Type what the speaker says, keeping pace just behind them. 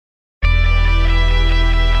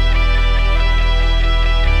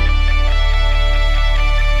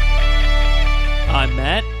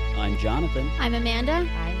Jonathan. I'm Amanda.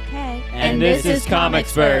 I'm Kay. And this is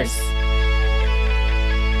Comics Verse.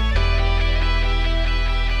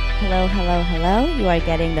 Hello, hello, hello. You are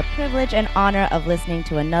getting the privilege and honor of listening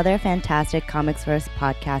to another fantastic Comics Verse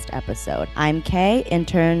podcast episode. I'm Kay,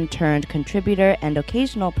 intern turned contributor and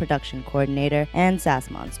occasional production coordinator and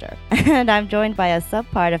sass monster. And I'm joined by a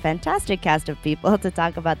subpart, a fantastic cast of people to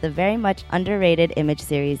talk about the very much underrated image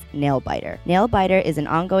series Nailbiter. Nailbiter is an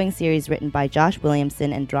ongoing series written by Josh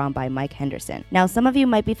Williamson and drawn by Mike Henderson. Now, some of you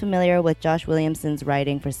might be familiar with Josh Williamson's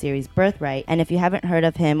writing for series Birthright, and if you haven't heard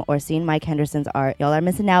of him or seen Mike Henderson's art, y'all are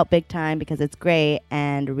missing out big time because it's great,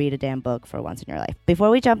 and read a damn book for once in your life. Before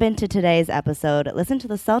we jump into today's episode, listen to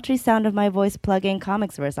the sultry sound of my voice plugging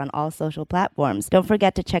Comicsverse on all social platforms. Don't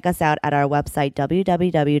forget to check us out at our website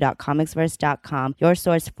www.comicsverse.com, your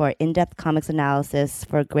source for in-depth comics analysis,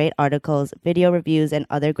 for great articles, video reviews, and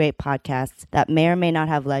other great podcasts that may or may not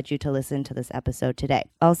have led you to listen to this episode today.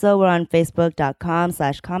 Also, we're on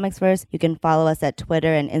facebook.com/comicsverse. You can follow us at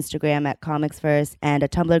Twitter and Instagram at Comicsverse, and a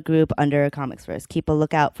Tumblr group under Comicsverse. Keep a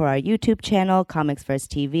lookout for our YouTube channel, Comicsverse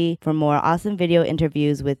TV, for more awesome video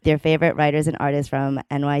interviews with your favorite writers and artists from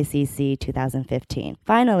NYCC 2015.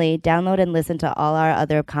 Finally, download and listen to all our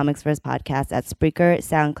other Comicsverse podcasts at Spreaker,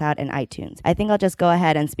 SoundCloud, and iTunes. I think I'll just go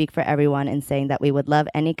ahead and speak for everyone in saying that we would love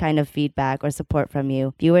any kind of feedback or support from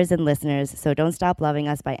you, viewers and listeners, so don't stop loving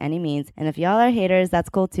us by any means. And if y'all are haters, that's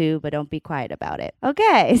cool too, but don't be quiet about it.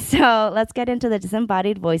 Okay, so let's get into the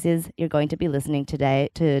disembodied voices you're going to be listening today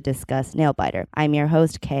to discuss Nailbiter. I'm your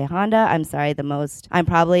host, Kay Honda. I'm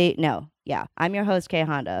your host, Kay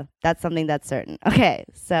Honda. That's something that's certain. Okay,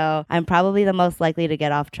 so I'm probably the most likely to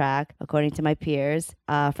get off track, according to my peers,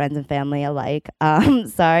 friends and family alike.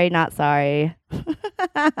 Sorry, not sorry.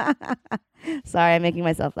 Sorry, I'm making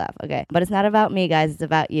myself laugh. Okay. But it's not about me, guys. It's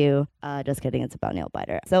about you. Just kidding. It's about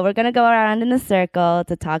Nailbiter. So we're going to go around in a circle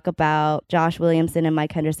to talk about Josh Williamson and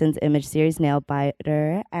Mike Henderson's image series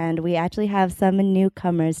Nailbiter. And we actually have some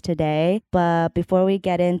newcomers today. But before we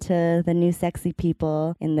get into the new sexy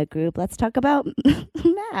people in the group, let's talk about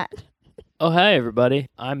Matt. Oh, hi, everybody.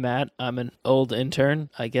 I'm Matt. I'm an old intern.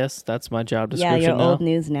 I guess that's my job description. Yeah, you're now. old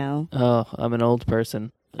news now. Oh, I'm an old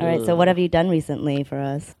person. All right, so what have you done recently for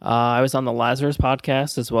us? I was on the Lazarus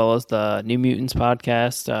podcast as well as the New Mutants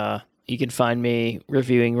podcast. You can find me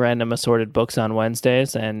reviewing random assorted books on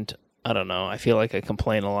Wednesdays, and I don't know, I feel like I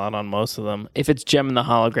complain a lot on most of them. If it's Gem and the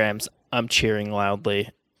Holograms, I'm cheering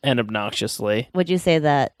loudly and obnoxiously. Would you say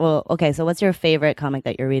that, well, okay, so what's your favorite comic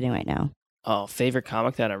that you're reading right now? Oh, favorite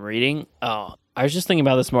comic that I'm reading? Oh, I was just thinking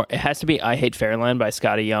about this more. It has to be I Hate Fairyland by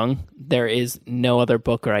Scotty Young. There is no other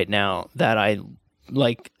book right now that I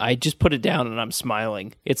just put it down and I'm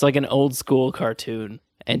smiling. It's like an old school cartoon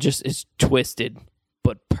and just is twisted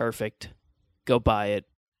but perfect. Go buy it.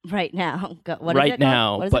 Right now. What right is it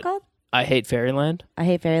now. Called? What is it called? I Hate Fairyland. I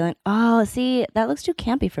Hate Fairyland. Oh, see, that looks too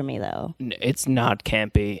campy for me though. It's not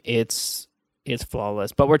campy. It's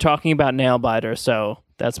flawless. But we're talking about Nailbiter, so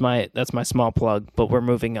that's my small plug, but we're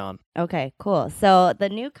moving on. Okay, cool. So the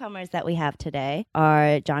newcomers that we have today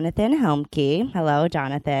are Jonathan Helmke. Hello,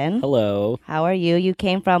 Jonathan. Hello. How are you? You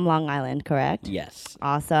came from Long Island, correct? Yes.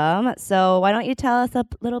 Awesome. So why don't you tell us a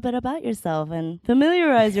little bit about yourself and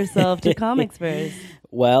familiarize yourself to Comics Verse?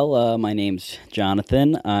 Well, my name's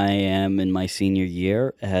Jonathan. I am in my senior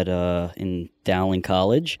year in Dowling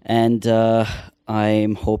College, and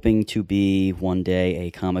I'm hoping to be one day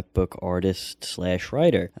a comic book artist /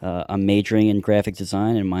 writer. I'm majoring in graphic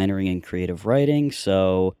design and minoring in creative writing,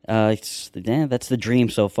 so that's the dream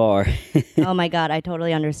so far. Oh my God, I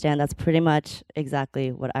totally understand. That's pretty much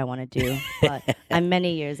exactly what I want to do, but I'm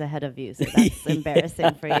many years ahead of you, so that's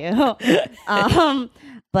embarrassing for you.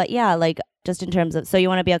 But yeah, like just in terms of, so you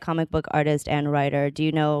want to be a comic book artist and writer. Do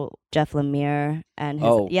you know Jeff Lemire and his,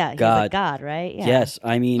 he's a god, right? Yeah. Yes,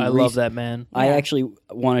 I mean, I love that man. I actually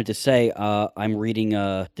wanted to say I'm reading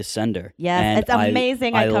Descender. Yes, it's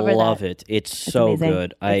amazing. I covered that. I love it. It's so amazing.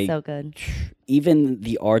 good. It's so good. Even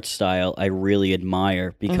the art style I really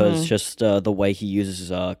admire because just the way he uses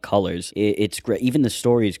colors, it's great. Even the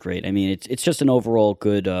story is great. I mean, it's just an overall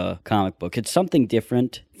good comic book. It's something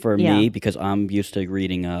different for me because I'm used to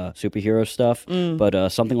reading superhero stuff, but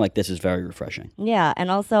something like this is very refreshing. Yeah, and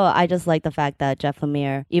also I just like the fact that Jeff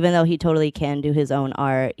Lemire, even though he totally can do his own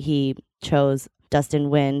art, he chose Dustin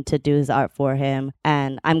Nguyen to do his art for him,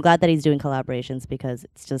 and I'm glad that he's doing collaborations because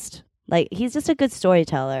it's just Like, he's just a good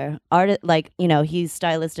storyteller. He's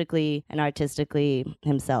stylistically and artistically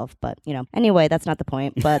himself. But, anyway, that's not the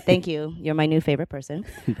point. But thank you. You're my new favorite person.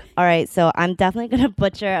 All right, so I'm definitely going to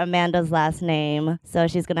butcher Amanda's last name. So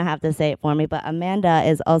she's going to have to say it for me. But Amanda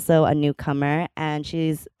is also a newcomer, and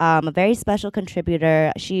she's a very special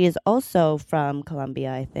contributor. She is also from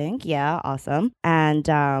Colombia, I think. Yeah, awesome.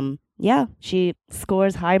 And yeah, she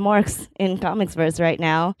scores high marks in Comicsverse right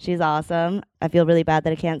now. She's awesome. I feel really bad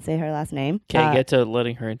that I can't say her last name. Okay, get to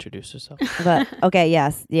letting her introduce herself. But okay,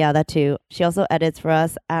 yes. Yeah, that too. She also edits for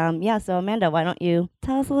us. So Amanda, why don't you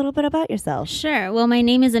tell us a little bit about yourself? Sure. Well, my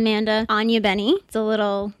name is Amanda Anya Benny. It's a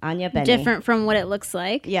little different from what it looks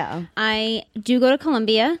like. Yeah. I do go to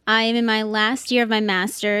Columbia. I am in my last year of my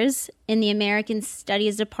master's in the American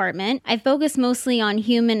Studies Department. I focus mostly on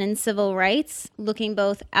human and civil rights, looking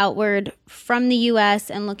both outward from the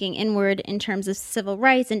U.S. and looking inward in terms of civil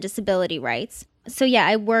rights and disability rights. So yeah,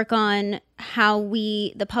 I work on how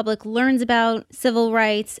the public learns about civil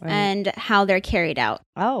rights and how they're carried out.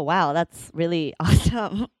 Oh, wow. That's really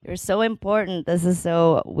awesome. You're so important. This is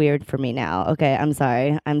so weird for me now. Okay, I'm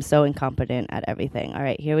sorry. I'm so incompetent at everything. All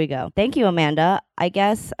right, here we go. Thank you, Amanda. I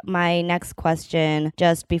guess my next question,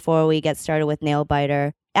 just before we get started with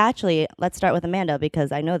Nailbiter, actually, let's start with Amanda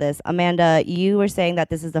because I know this. Amanda, you were saying that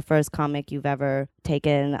this is the first comic you've ever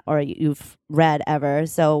taken or you've read ever.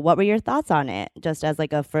 So what were your thoughts on it, just as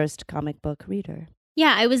like a first comic book reader?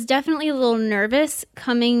 Yeah, I was definitely a little nervous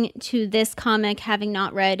coming to this comic having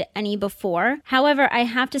not read any before. However, I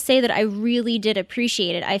have to say that I really did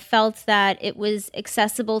appreciate it. I felt that it was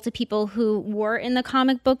accessible to people who were in the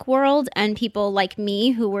comic book world and people like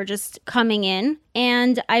me who were just coming in.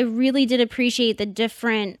 And I really did appreciate the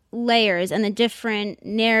different layers and the different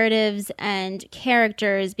narratives and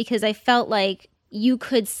characters because I felt like you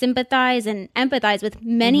could sympathize and empathize with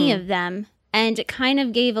many of them, and it kind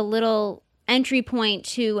of gave a little entry point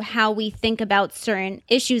to how we think about certain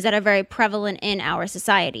issues that are very prevalent in our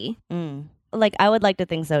society. Like, I would like to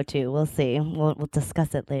think so too. We'll see. We'll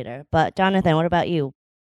discuss it later. But Jonathan, what about you?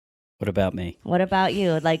 What about me? What about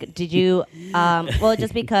you? Like, did you,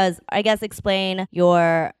 just because, I guess, explain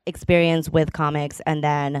your experience with comics and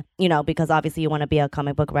then, because obviously you want to be a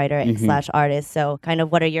comic book writer slash artist. So kind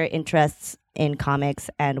of what are your interests in comics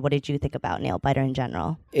and what did you think about Nailbiter in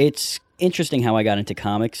general? It's interesting how I got into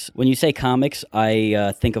comics. When you say comics,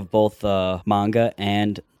 I think of both manga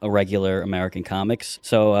and a regular American comics.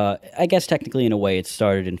 So I guess technically in a way it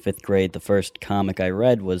started in 5th grade. The first comic I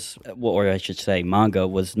read was, or I should say manga,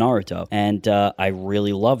 was Naruto. And I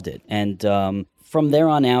really loved it. And from there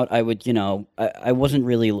on out, I would, I wasn't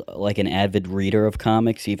really like an avid reader of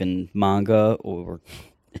comics, even manga or...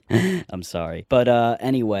 I'm sorry. But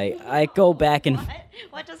anyway, I go back and...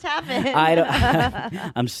 What just happened?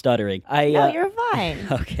 I'm stuttering. No, you're fine.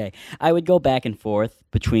 Okay. I would go back and forth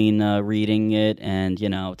between reading it and,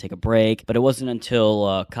 take a break. But it wasn't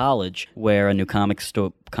until college where a new comic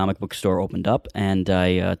book store opened up, and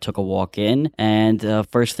I took a walk in. And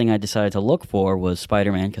first thing I decided to look for was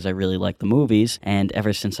Spider-Man because I really liked the movies. And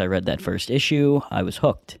ever since I read that first issue, I was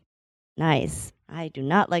hooked. Nice. I do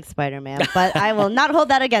not like Spider-Man, but I will not hold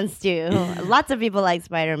that against you. Lots of people like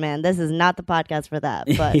Spider-Man. This is not the podcast for that.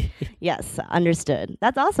 But yes, understood.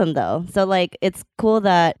 That's awesome, though. So, it's cool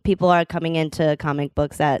that people are coming into comic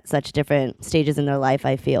books at such different stages in their life,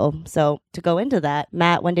 I feel. So, to go into that,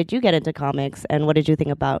 Matt, when did you get into comics, and what did you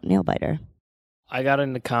think about Nailbiter? I got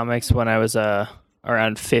into comics when I was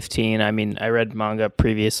around 15. I mean, I read manga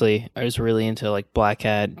previously. I was really into Black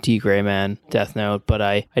Cat, D. Gray Man, Death Note, but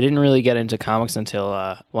I didn't really get into comics until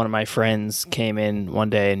one of my friends came in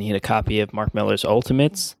one day and he had a copy of Mark Millar's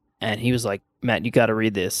Ultimates, and he was like, Matt, you got to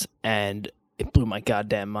read this. And it blew my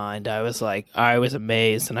goddamn mind. I was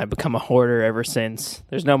amazed, and I've become a hoarder ever since.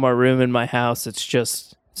 There's no more room in my house. It's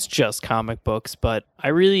just comic books. But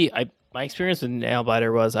my experience with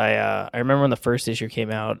Nailbiter was I remember when the first issue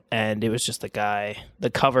came out, and it was just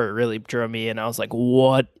the cover really drew me in. I was like,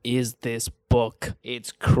 what is this book?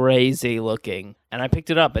 It's crazy looking. And I picked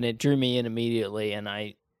it up, and it drew me in immediately, and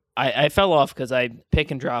I fell off because I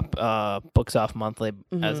pick and drop books off monthly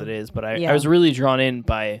as it is, but I was really drawn in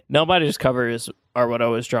by Nailbiter's covers are what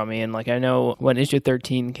always draw me in. I know when issue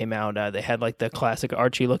 13 came out, they had the classic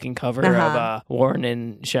Archie looking cover of Warren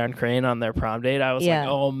and Sharon Crane on their prom date. I was like,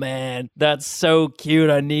 oh man, that's so cute.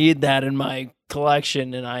 I need that in my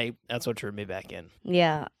collection, and that's what drew me back in.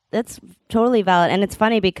 Yeah. That's totally valid. And it's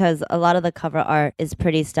funny because a lot of the cover art is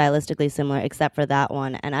pretty stylistically similar except for that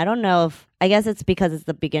one. And I don't know I guess it's because it's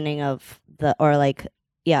the beginning of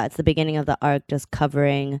it's the beginning of the arc just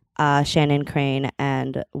covering Shannon Crane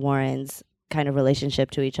and Warren's kind of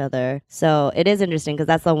relationship to each other. So it is interesting because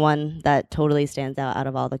that's the one that totally stands out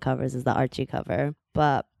of all the covers is the Archie cover.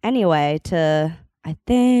 But anyway, I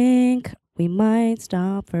think we might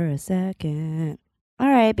stop for a second. All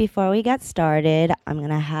right, before we get started, I'm going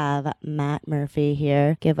to have Matt Murphy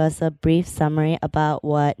here give us a brief summary about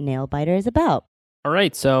what Nailbiter is about. All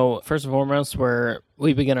right, so first and foremost,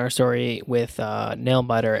 we begin our story with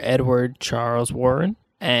Nailbiter Edward Charles Warren,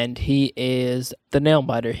 and he is the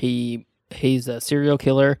Nailbiter. He's a serial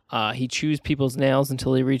killer. He chews people's nails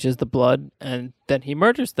until he reaches the blood, and then he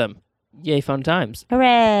murders them. Yay, fun times.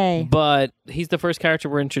 Hooray! But he's the first character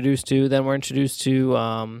we're introduced to. Then we're introduced to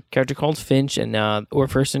a character called Finch, and we're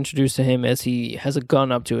first introduced to him as he has a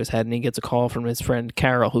gun up to his head, and he gets a call from his friend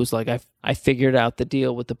Carol, who's like, I figured out the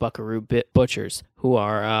deal with the Buckaroo Butchers, who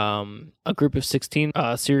are a group of 16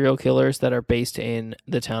 serial killers that are based in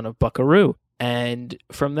the town of Buckaroo. And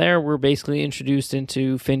from there, we're basically introduced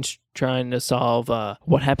into Finch trying to solve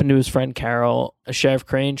what happened to his friend Carol, Sheriff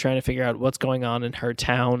Crane trying to figure out what's going on in her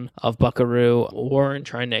town of Buckaroo, Warren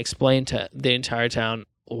trying to explain to the entire town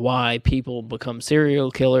why people become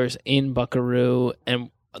serial killers in Buckaroo.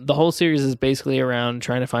 And the whole series is basically around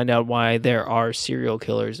trying to find out why there are serial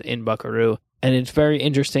killers in Buckaroo. And it's very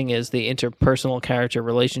interesting is the interpersonal character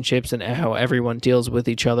relationships and how everyone deals with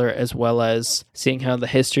each other, as well as seeing how the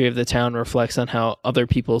history of the town reflects on how other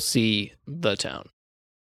people see the town.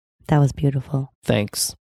 That was beautiful.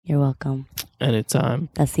 Thanks. You're welcome. Anytime.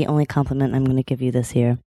 That's the only compliment I'm going to give you this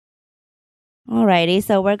year. Alrighty,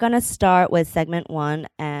 so we're going to start with segment 1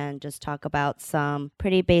 and just talk about some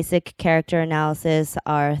pretty basic character analysis,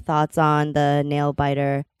 our thoughts on the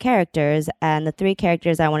Nailbiter characters. And the 3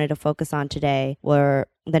 characters I wanted to focus on today were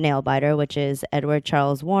the Nailbiter, which is Edward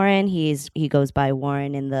Charles Warren. He goes by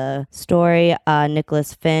Warren in the story.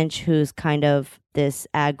 Nicholas Finch, who's kind of this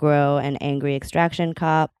aggro and angry extraction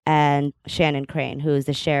cop, and Shannon Crane, who is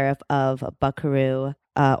the sheriff of Buckaroo,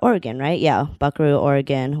 Oregon, right? Yeah, Buckaroo,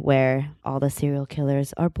 Oregon, where all the serial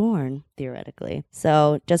killers are born, theoretically.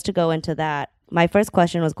 So just to go into that, my first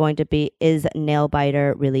question was going to be, is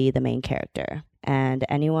Nailbiter really the main character? And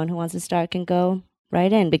anyone who wants to start can go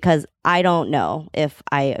right in, because I don't know if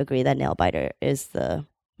I agree that Nailbiter is the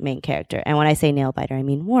main character. And when I say Nailbiter, I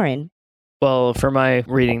mean Warren. Well, for my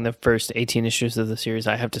reading the first 18 issues of the series,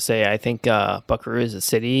 I have to say I think Buckaroo as a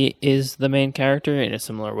city is the main character in a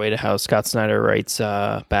similar way to how Scott Snyder writes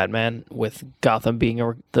Batman, with Gotham being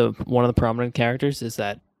one of the prominent characters, is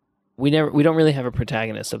that we don't really have a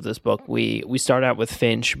protagonist of this book. We start out with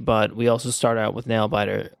Finch, but we also start out with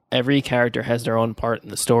Nailbiter. Every character has their own part in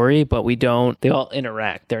the story, but they all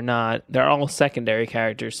interact. They're all secondary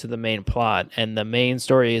characters to the main plot, and the main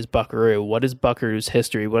story is Buckaroo. What is Buckaroo's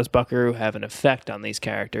history? What does Buckaroo have an effect on these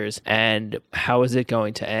characters? And how is it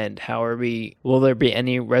going to end? Will there be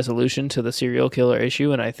any resolution to the serial killer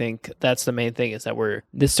issue? And I think that's the main thing, is that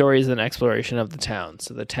this story is an exploration of the town.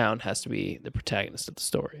 So the town has to be the protagonist of the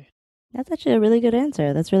story. That's actually a really good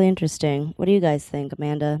answer. That's really interesting. What do you guys think,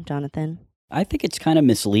 Amanda, Jonathan? I think it's kind of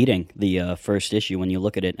misleading, the first issue, when you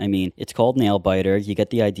look at it. I mean, it's called Nailbiter. You get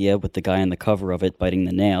the idea with the guy on the cover of it biting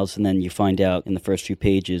the nails, and then you find out in the first few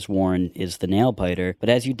pages Warren is the Nailbiter. But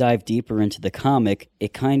as you dive deeper into the comic,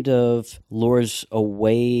 it kind of lures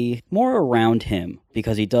away more around him,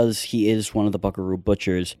 because he is one of the Buckaroo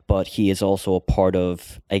Butchers, but he is also a part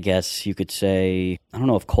of, I guess you could say, I don't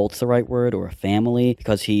know if cult's the right word, or a family,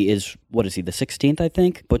 because he is, what is he, the 16th, I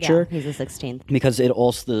think, Butcher? Yeah, he's the 16th. Because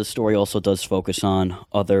the story also does focus on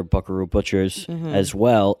other Buckaroo Butchers as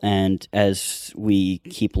well, and as we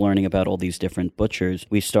keep learning about all these different butchers,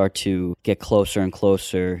 we start to get closer and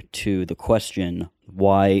closer to the question,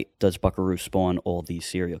 why does Buckaroo spawn all these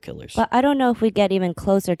serial killers? But I don't know if we get even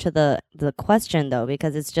closer to the question, though,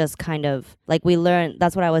 because it's just kind of like we learn.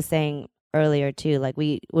 That's what I was saying earlier, too. Like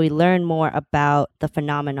we learn more about the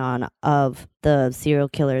phenomenon of the serial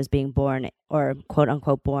killers being born, or quote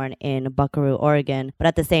unquote born, in Buckaroo, Oregon. But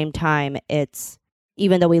at the same time,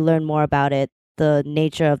 even though we learn more about it, the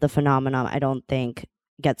nature of the phenomenon, I don't think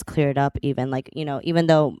gets cleared up. Even even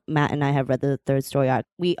though Matt and I have read the third story arc,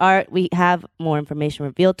 we have more information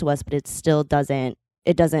revealed to us, but it still doesn't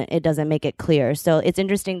make it clear. So it's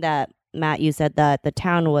interesting that, Matt, you said that the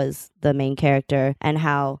town was the main character, and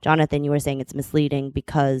how, Jonathan, you were saying it's misleading,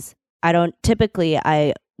 because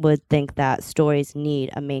I would think that stories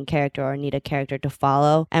need a main character or need a character to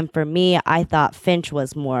follow. And for me, I thought Finch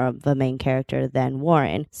was more of the main character than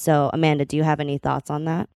Warren. So Amanda, do you have any thoughts on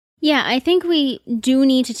that? Yeah, I think we do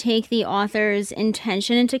need to take the author's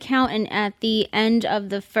intention into account. And at the end of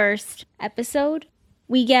the first episode,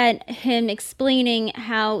 we get him explaining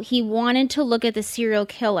how he wanted to look at the serial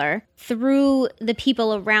killer through the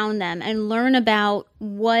people around them and learn about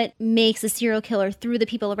what makes a serial killer through the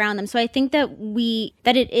people around them. So I think that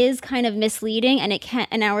it is kind of misleading,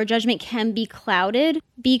 and our judgment can be clouded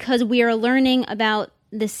because we are learning about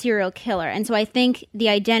the serial killer. And so I think the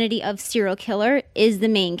identity of serial killer is the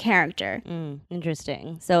main character.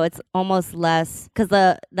 Interesting. So it's almost less, because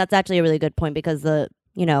that's actually a really good point, because the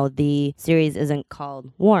series isn't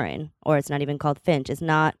called Warren, or it's not even called Finch. It's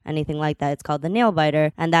not anything like that. It's called the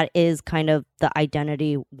Nailbiter, and that is kind of the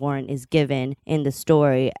identity Warren is given in the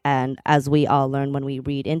story. And as we all learn when we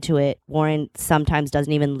read into it, Warren sometimes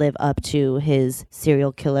doesn't even live up to his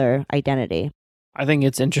serial killer identity. I think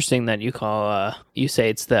it's interesting that you say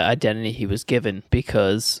it's the identity he was given,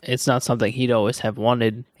 because it's not something he'd always have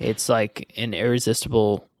wanted. It's like an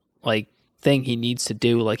irresistible thing he needs to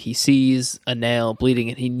do. Like, he sees a nail bleeding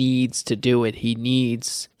and he needs to do it. He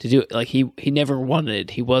needs to do it. Like, he never wanted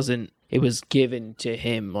it. It was given to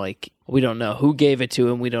him. Like, we don't know who gave it to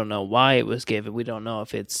him. We don't know why it was given. We don't know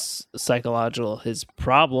if it's psychological, his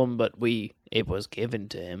problem, but it was given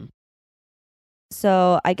to him.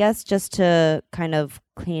 So I guess just to kind of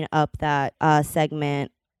clean up that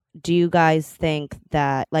segment, do you guys think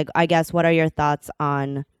that, I guess, what are your thoughts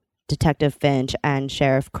on Detective Finch and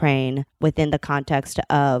Sheriff Crane within the context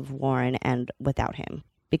of Warren and without him?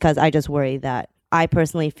 Because I just worry that I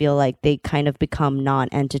personally feel like they kind of become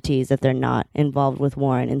non-entities if they're not involved with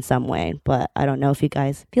Warren in some way. But I don't know if you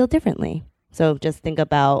guys feel differently. So just think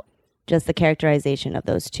about just the characterization of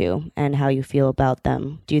those two and how you feel about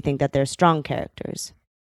them. Do you think that they're strong characters?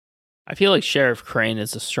 I feel like Sheriff Crane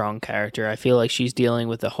is a strong character. I feel like she's dealing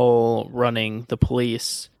with the whole running the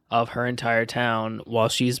police of her entire town, while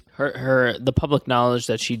she's the public knowledge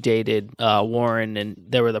that she dated Warren, and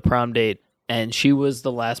they were the prom date, and she was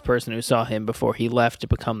the last person who saw him before he left to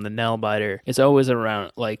become the Nailbiter. It's always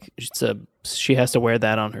around, she has to wear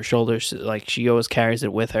that on her shoulders. Like, she always carries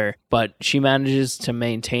it with her, but she manages to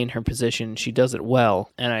maintain her position. She does it well,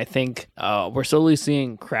 and I think we're slowly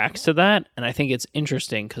seeing cracks to that, and I think it's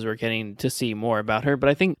interesting because we're getting to see more about her. But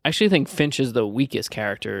I actually think Finch is the weakest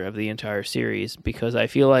character of the entire series, because I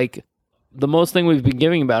feel like the most thing we've been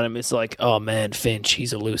giving about him is like, oh man, Finch,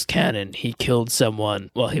 he's a loose cannon. He killed someone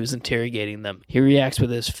while he was interrogating them. He reacts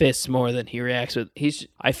with his fists more than he reacts with...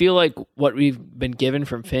 I feel like what we've been given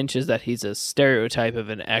from Finch is that he's a stereotype of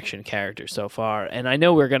an action character so far. And I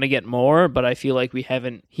know we're going to get more, but I feel like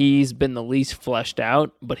he's been the least fleshed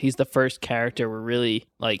out, but he's the first character we're really,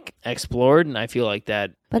 explored, and I feel like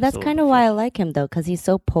that... But that's kind of why I like him, though, because he's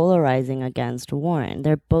so polarizing against Warren.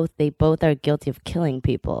 They both are guilty of killing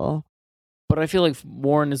people. But I feel like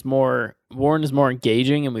Warren is more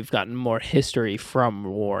engaging, and we've gotten more history from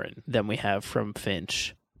Warren than we have from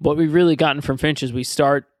Finch. What we've really gotten from Finch is we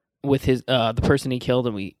start with his the person he killed,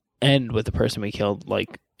 and we end with the person we killed.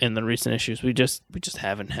 Like in the recent issues, we just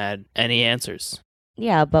haven't had any answers.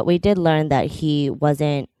 Yeah, but we did learn that he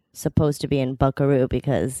wasn't supposed to be in Buckaroo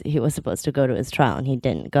because he was supposed to go to his trial, and he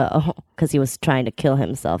didn't go because he was trying to kill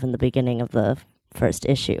himself in the beginning of the first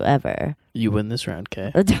issue ever. You win this round,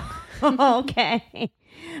 Kay. Okay.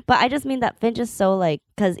 But I just mean that Finch is so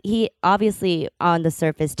because he obviously on the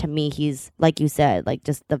surface, to me, he's, like you said,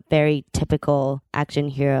 just the very typical action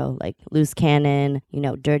hero, loose cannon,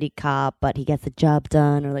 dirty cop, but he gets the job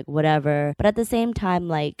done or whatever. But at the same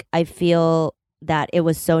time, I feel that it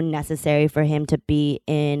was so necessary for him to be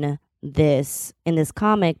in this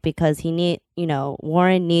comic because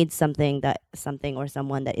Warren needs something or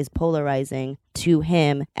someone that is polarizing to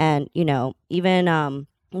him. And even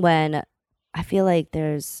when I feel like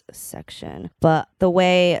there's a section, but the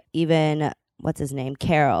way even what's his name,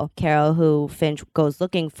 Carol, who Finch goes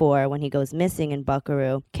looking for when he goes missing in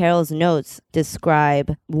Buckaroo, Carol's notes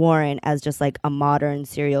describe Warren as just a modern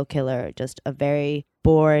serial killer, just a very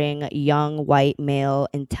boring young white male,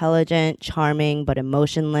 intelligent, charming, but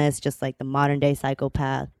emotionless, just like the modern day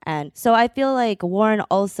psychopath. And so I feel like Warren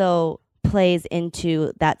also plays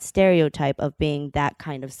into that stereotype of being that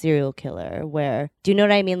kind of serial killer, where, do you know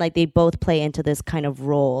what I mean? They both play into this kind of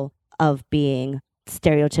role of being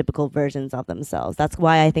stereotypical versions of themselves. That's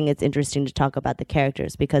why I think it's interesting to talk about the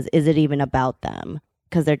characters, because is it even about them?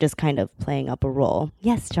 Because they're just kind of playing up a role.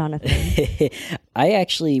 Yes, Jonathan. I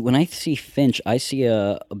actually, when I see Finch, I see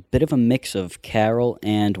a bit of a mix of Carol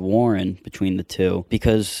and Warren between the two.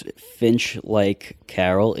 Because Finch, like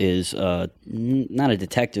Carol, is not a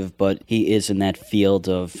detective, but he is in that field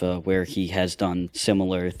of where he has done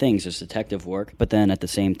similar things as detective work. But then at the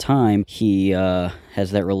same time, he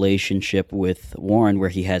has that relationship with Warren where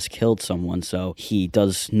he has killed someone. So he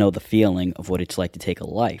does know the feeling of what it's like to take a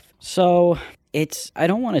life. So I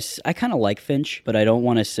don't want to, I kind of like Finch, but I don't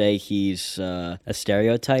want to say he's a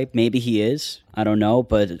stereotype. Maybe he is. I don't know.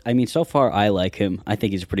 But I mean, so far I like him. I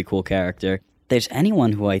think he's a pretty cool character. If there's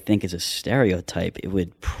anyone who I think is a stereotype, it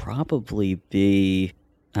would probably be,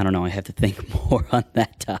 I don't know. I have to think more on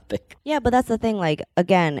that topic. Yeah, but that's the thing. Like,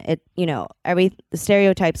 again, the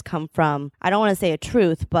stereotypes come from, I don't want to say a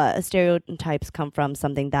truth, but stereotypes come from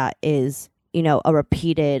something that is, a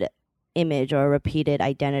repeated image or a repeated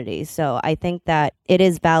identity. So I think that it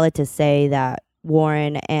is valid to say that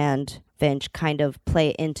Warren and Finch kind of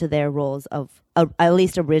play into their roles of, at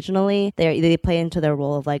least originally, they play into their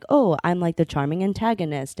role of like, oh, I'm like the charming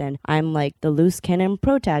antagonist and I'm like the loose cannon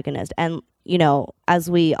protagonist. And as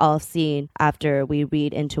we all seen after we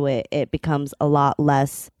read into it, it becomes a lot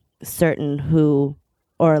less certain who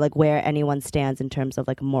or like where anyone stands in terms of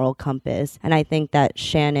like a moral compass. And I think that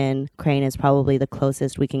Shannon Crane is probably the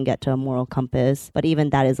closest we can get to a moral compass, but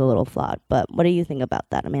even that is a little flawed. But what do you think about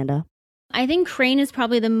that, Amanda? I think Crane is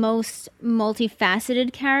probably the most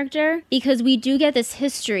multifaceted character because we do get this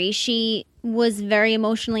history. She was very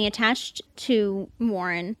emotionally attached to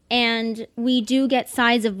Warren, and we do get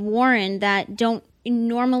sides of Warren that don't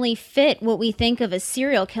normally fit what we think of as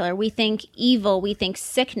serial killer. We think evil, we think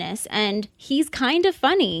sickness, and he's kind of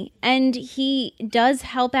funny, and he does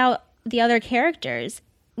help out the other characters.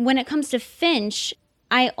 When it comes to Finch,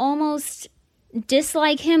 I almost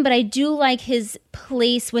dislike him, but I do like his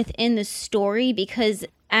place within the story because,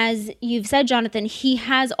 as you've said, Jonathan, he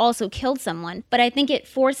has also killed someone. But I think it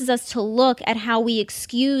forces us to look at how we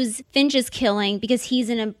excuse Finch's killing because he's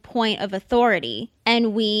in a point of authority.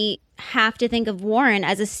 And we have to think of Warren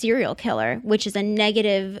as a serial killer, which is a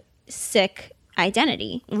negative, sick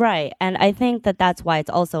identity. Right. And I think that that's why it's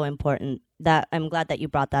also important that I'm glad that you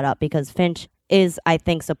brought that up because Finch is, I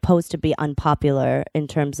think, supposed to be unpopular in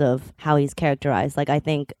terms of how he's characterized. Like, I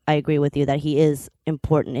think I agree with you that he is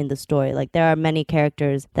important in the story. Like, there are many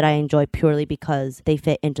characters that I enjoy purely because they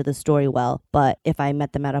fit into the story well. But if I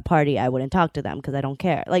met them at a party, I wouldn't talk to them because I don't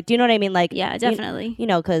care. Like, do you know what I mean? Like, yeah, definitely.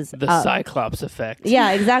 Because the Cyclops effect.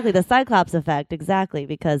 Yeah, exactly. The Cyclops effect. Exactly.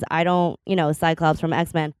 Because I don't, Cyclops from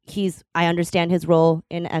X-Men, I understand his role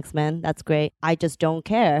in X-Men. That's great. I just don't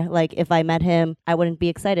care. Like, if I met him, I wouldn't be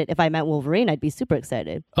excited. If I met Wolverine, I'd be super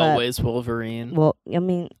excited. But, always Wolverine. Well, I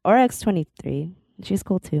mean, or X-23. She's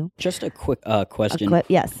cool too. Just a quick question.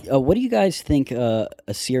 Yes. What do you guys think a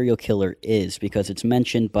serial killer is? Because it's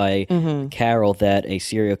mentioned by Carol that a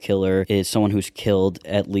serial killer is someone who's killed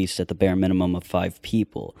at least at the bare minimum of 5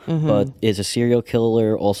 people. But is a serial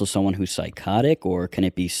killer also someone who's psychotic, or can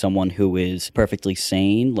it be someone who is perfectly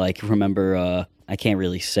sane? Like, remember, I can't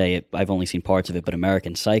really say it. I've only seen parts of it, but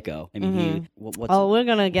American Psycho. I mean, we're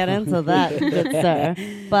going to get into that, good sir.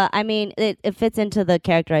 But I mean, it fits into the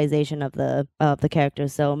characterization of the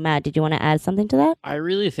characters. So, Matt, did you want to add something to that? I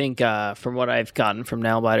really think, from what I've gotten from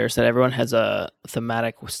Nailbiters, that everyone has a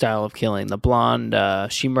thematic style of killing. The blonde,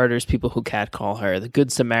 she murders people who catcall her. The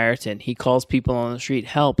Good Samaritan, he calls people on the street,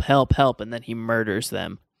 help, help, help, and then he murders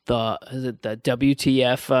them. The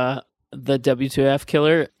WTF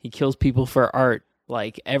killer, he kills people for art.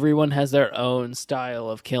 Like, everyone has their own style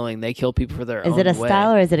of killing. They kill people for their own way. Is it a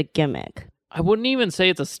style or is it a gimmick? I wouldn't even say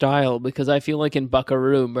it's a style because I feel like in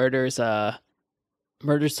Buckaroo, murder's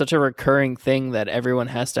such a recurring thing that everyone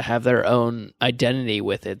has to have their own identity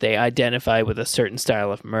with it. They identify with a certain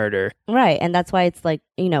style of murder. Right, and that's why it's like,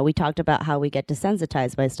 we talked about how we get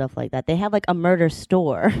desensitized by stuff like that. They have like a murder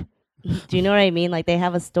store. Do you know what I mean? Like, they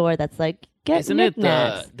have a store that's like, isn't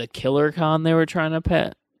knickknacks. it the killer con they were trying to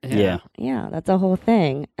pet? Yeah. Yeah, that's a whole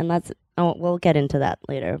thing. And we'll get into that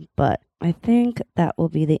later. But I think that will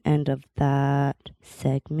be the end of that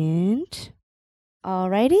segment.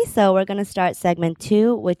 Alrighty, so we're going to start segment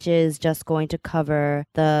 2, which is just going to cover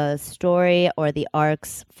the story or the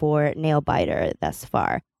arcs for Nailbiter thus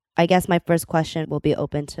far. I guess my first question will be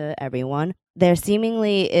open to everyone. There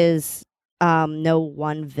seemingly is no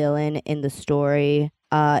one villain in the story.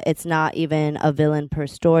 It's not even a villain per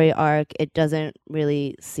story arc. It doesn't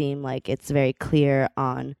really seem like it's very clear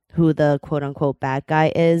on who the quote-unquote bad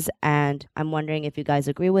guy is. And I'm wondering if you guys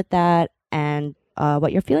agree with that and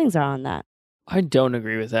what your feelings are on that. I don't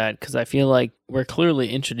agree with that because I feel like we're clearly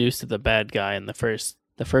introduced to the bad guy in the first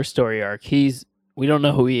story arc. We don't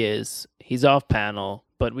know who he is. He's off panel,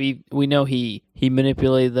 but we know he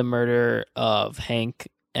manipulated the murder of Hank,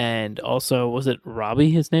 and also, was it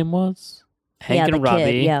Robbie his name was? Hank and Robbie.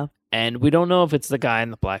 Kid, yeah. And we don't know if it's the guy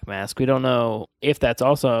in the black mask. We don't know if that's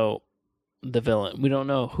also the villain. We don't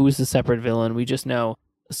know who's the separate villain. We just know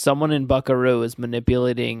someone in Buckaroo is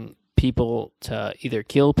manipulating people to either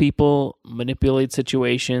kill people, manipulate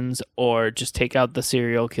situations, or just take out the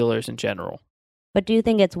serial killers in general. But do you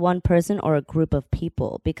think it's one person or a group of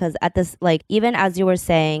people? Because at this, like, even as you were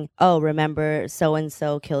saying, oh, remember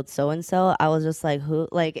so-and-so killed so-and-so, I was just like, who?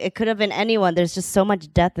 Like, it could have been anyone. There's just so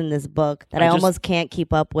much death in this book that I almost can't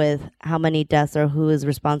keep up with how many deaths or who is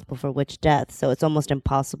responsible for which death. So it's almost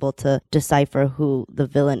impossible to decipher who the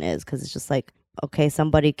villain is, because it's just like, okay,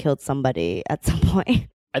 somebody killed somebody at some point.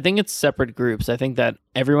 I think it's separate groups. I think that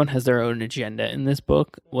everyone has their own agenda in this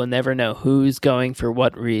book. We'll never know who's going for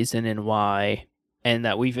what reason and why. And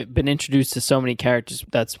that we've been introduced to so many characters.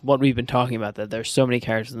 That's what we've been talking about, that there's so many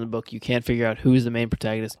characters in the book. You can't figure out who's the main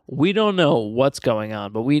protagonist. We don't know what's going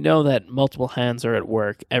on, but we know that multiple hands are at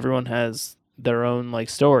work. Everyone has their own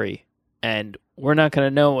story. And we're not going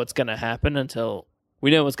to know what's going to happen until... We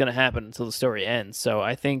know what's going to happen until the story ends. So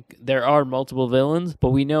I think there are multiple villains, but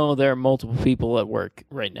we know there are multiple people at work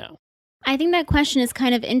right now. I think that question is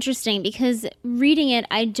kind of interesting because reading it,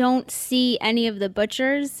 I don't see any of the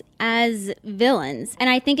butchers as villains. And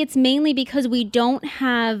I think it's mainly because we don't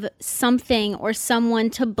have something or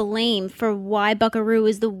someone to blame for why Buckaroo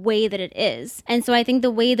is the way that it is. And so I think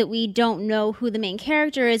the way that we don't know who the main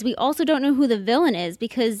character is, we also don't know who the villain is,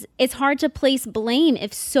 because it's hard to place blame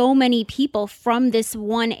if so many people from this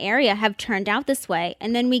one area have turned out this way.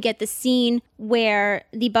 And then we get the scene where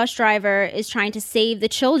the bus driver is trying to save the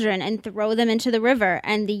children and throw them into the river,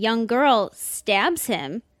 and the young girl stabs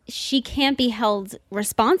him. She can't be held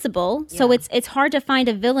responsible. Yeah. So it's hard to find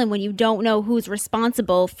a villain when you don't know who's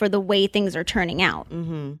responsible for the way things are turning out.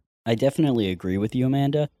 Mm-hmm. I definitely agree with you,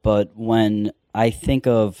 Amanda. But when I think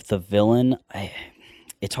of the villain,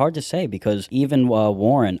 it's hard to say, because even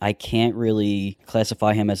Warren, I can't really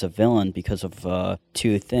classify him as a villain because of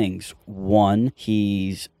two things. One,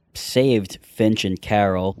 he's saved Finch and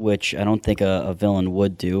Carol, which I don't think a villain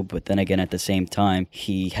would do, but then again, at the same time,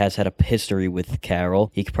 he has had a history with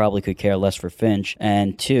Carol. He probably could care less for Finch.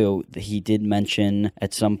 And two, he did mention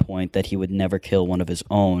at some point that he would never kill one of his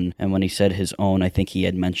own, and when he said his own, I think he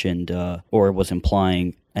had mentioned or was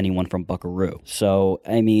implying anyone from Buckaroo. So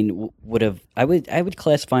I mean, I would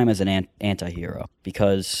classify him as an anti-hero,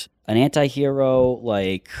 because an anti-hero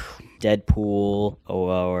like Deadpool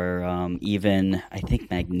or even I think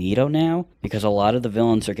Magneto now, because a lot of the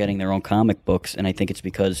villains are getting their own comic books, and I think it's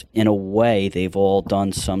because in a way they've all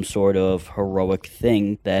done some sort of heroic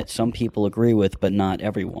thing that some people agree with but not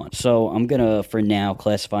everyone. So I'm gonna for now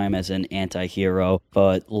classify him as an anti-hero,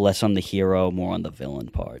 but less on the hero, more on the villain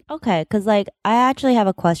part. Okay, because I actually have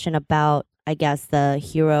a question about, I guess, the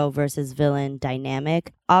hero versus villain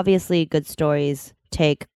dynamic. Obviously, good stories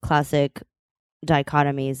take classic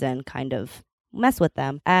dichotomies and kind of mess with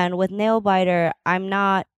them. And with Nailbiter,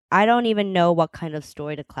 I don't even know what kind of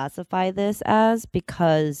story to classify this as,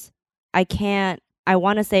 because I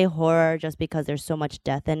want to say horror just because there's so much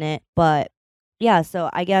death in it. But yeah, so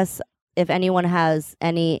I guess if anyone has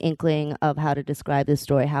any inkling of how to describe this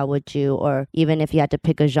story, how would you? Or even if you had to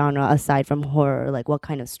pick a genre aside from horror, what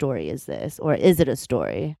kind of story is this? Or is it a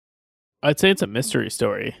story? I'd say it's a mystery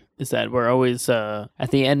story. Is that we're always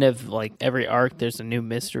at the end of every arc, there's a new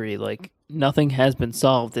mystery. Nothing has been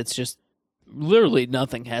solved. It's just literally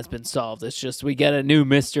nothing has been solved. It's just we get a new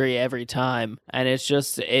mystery every time, and it's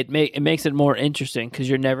just it makes it more interesting because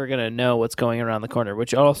you're never gonna know what's going around the corner,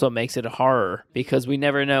 which also makes it a horror because we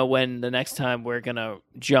never know when the next time we're gonna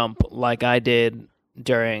jump, like I did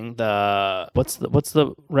during the what's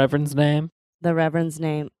the Reverend's name? The Reverend's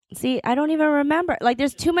name. See, I don't even remember.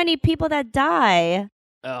 There's too many people that die.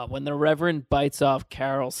 When the Reverend bites off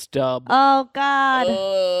Carol's stub. Oh, God.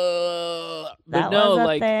 But that was a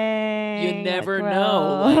like, thing. you never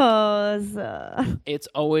know. It's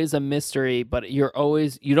always a mystery, but you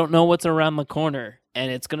don't know what's around the corner,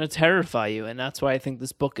 and it's going to terrify you. And that's why I think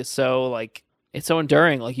this book is so, it's so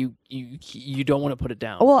enduring. You don't want to put it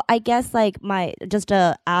down. Well, I guess, just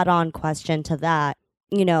a add-on question to that,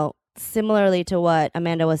 similarly to what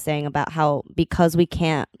Amanda was saying about how because we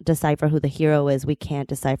can't decipher who the hero is, we can't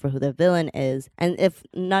decipher who the villain is. And if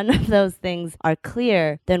none of those things are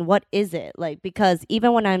clear, then what is it? Because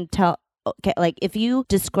even when if you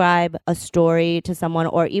describe a story to someone,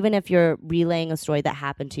 or even if you're relaying a story that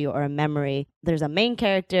happened to you or a memory, there's a main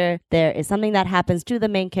character, there is something that happens to the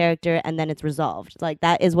main character, and then it's resolved.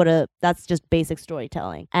 That's just basic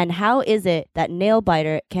storytelling. And how is it that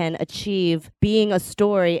Nailbiter can achieve being a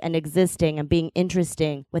story and existing and being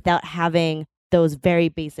interesting without having those very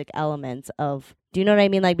basic elements of, do you know what I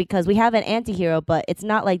mean? Because we have an anti-hero, but it's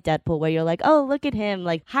not like Deadpool where you're oh, look at him,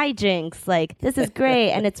 hijinks, this is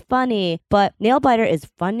great and it's funny. But Nailbiter is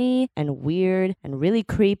funny and weird and really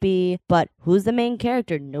creepy, but who's the main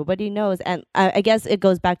character? Nobody knows. And I guess it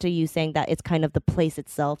goes back to you saying that it's kind of the place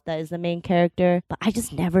itself that is the main character, but I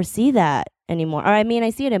just never see that. anymore. Or I mean,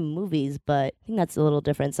 I see it in movies, but I think that's a little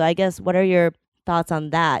different. So I guess what are your thoughts on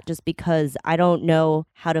that? Just because I don't know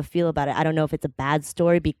how to feel about it. I don't know if it's a bad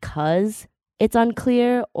story because it's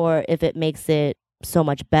unclear or if it makes it so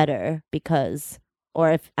much better because,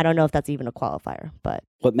 or if, I don't know if that's even a qualifier, but.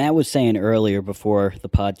 What Matt was saying earlier before the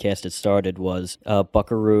podcast had started was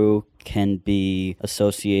Buckaroo can be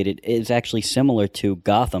associated, it's actually similar to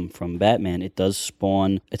Gotham from Batman. It does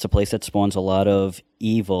spawn, it's a place that spawns a lot of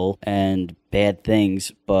evil and bad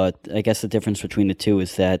things, but I guess the difference between the two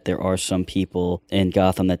is that there are some people in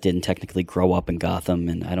Gotham that didn't technically grow up in Gotham,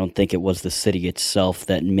 and I don't think it was the city itself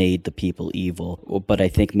that made the people evil, but I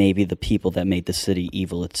think maybe the people that made the city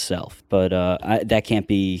evil itself. But that can't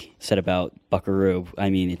be said about Buckaroo. I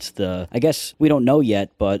mean, I guess we don't know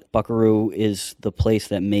yet, but Buckaroo is the place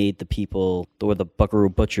that made the people, or the Buckaroo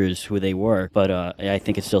butchers, who they were, but I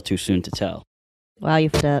think it's still too soon to tell. Wow, you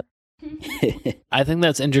flipped up. I think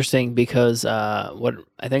that's interesting because what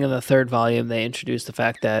I think in the third volume they introduced the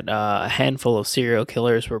fact that a handful of serial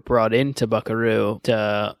killers were brought into Buckaroo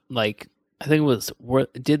to I think it was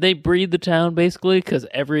did they breed the town basically? Because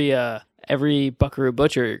every Buckaroo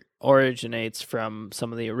butcher originates from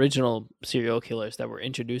some of the original serial killers that were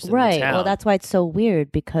introduced in the town. Right. Well, that's why it's so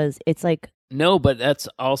weird because it's like. No, but that's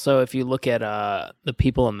also if you look at the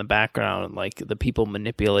people in the background, like the people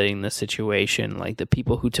manipulating the situation, like the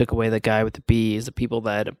people who took away the guy with the bees, the people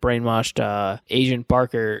that brainwashed Agent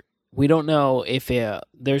Barker. We don't know if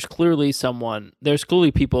there's clearly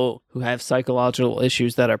people who have psychological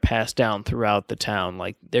issues that are passed down throughout the town.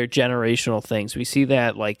 Like they're generational things. We see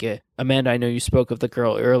that Amanda, I know you spoke of the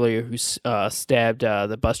girl earlier who stabbed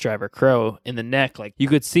the bus driver Crow in the neck. Like you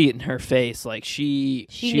could see it in her face. Like she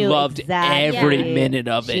loved every minute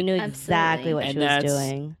of it. She knew exactly what she was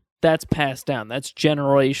doing. That's passed down. That's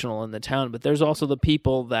generational in the town. But there's also the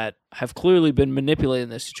people that have clearly been manipulated in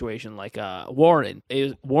this situation, like Warren.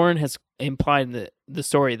 Warren has implied in the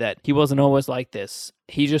story that he wasn't always like this.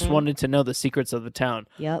 He just wanted to know the secrets of the town.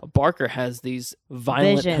 Yep. Barker has these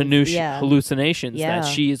violent hallucinations that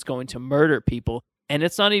she is going to murder people. And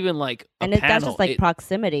it's not even like a panel. That's just like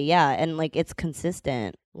proximity, and like it's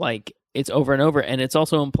consistent. Like it's over and over. And it's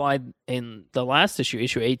also implied in the last issue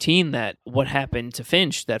 18, that what happened to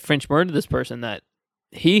Finch, that Finch murdered this person, that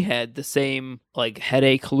he had the same like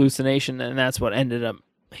headache hallucination, and that's what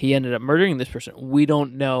he ended up murdering this person. We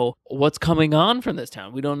don't know what's coming on from this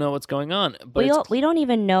town. We don't know what's going on. But we don't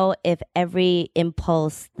even know if every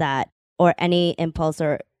impulse or any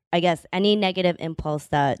negative impulse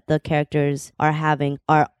that the characters are having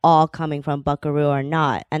are all coming from Buckaroo or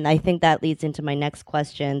not. And I think that leads into my next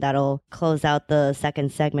question that'll close out the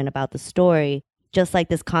second segment about the story. Just like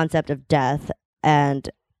this concept of death and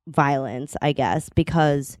violence, I guess,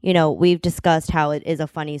 because, we've discussed how it is a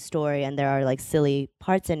funny story and there are like silly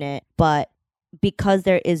parts in it, but because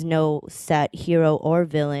there is no set hero or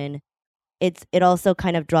villain, it also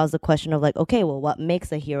kind of draws the question of like, okay, well, what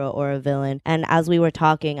makes a hero or a villain? And as we were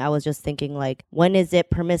talking, I was just thinking like, when is it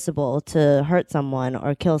permissible to hurt someone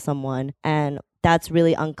or kill someone? And that's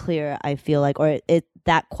really unclear, I feel like, or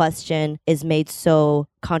that question is made so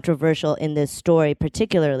controversial in this story,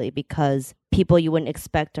 particularly because people you wouldn't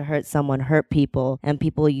expect to hurt someone hurt people, and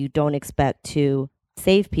people you don't expect to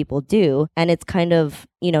save people do. And it's kind of,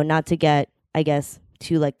 not to get, I guess,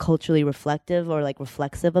 too like culturally reflective or like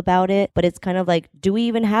reflexive about it, but it's kind of like, do we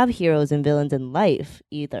even have heroes and villains in life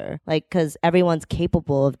either? Like, because everyone's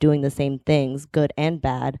capable of doing the same things, good and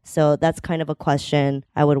bad. So that's kind of a question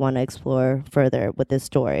I would want to explore further with this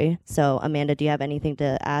story. So Amanda, do you have anything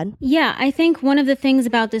to add? Yeah, I think one of the things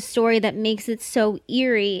about this story that makes it so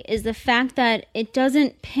eerie is the fact that it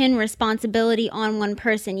doesn't pin responsibility on one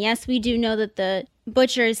person. Yes, we do know that the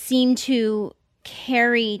butchers seem to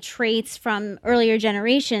carry traits from earlier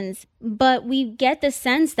generations, but we get the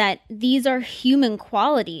sense that these are human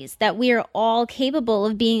qualities, that we are all capable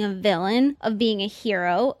of being a villain, of being a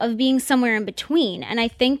hero, of being somewhere in between. And I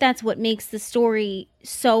think that's what makes the story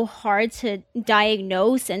so hard to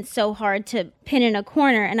diagnose and so hard to pin in a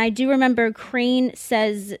corner. And I do remember Crane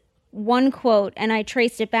says one quote, and I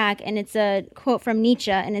traced it back, and it's a quote from Nietzsche,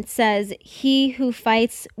 and it says, "He who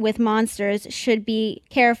fights with monsters should be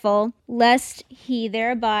careful, lest he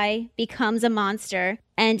thereby becomes a monster.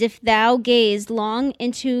 And if thou gaze long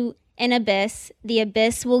into an abyss, the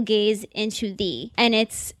abyss will gaze into thee." And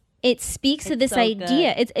it speaks to this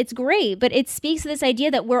idea. It's great, but it speaks to this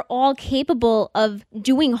idea that we're all capable of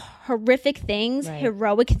doing horrific things,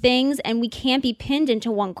 heroic things, and we can't be pinned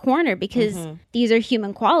into one corner because these are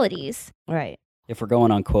human qualities. Right. If we're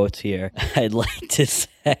going on quotes here, I'd like to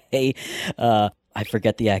say I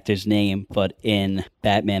forget the actor's name, but in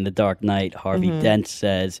Batman The Dark Knight, Harvey Dent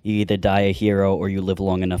says, you either die a hero or you live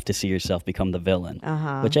long enough to see yourself become the villain,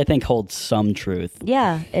 which I think holds some truth.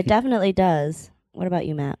 Yeah, it definitely does. What about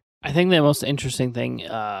you, Matt? I think the most interesting thing,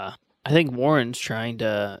 I think Warren's trying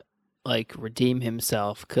to redeem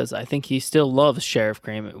himself, because I think he still loves Sheriff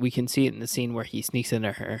Graham. We can see it in the scene where he sneaks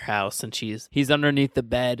into her house and he's underneath the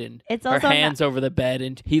bed and It's her also hands over the bed,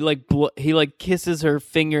 and he kisses her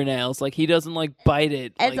fingernails, he doesn't bite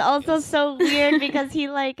it. It's also so weird because he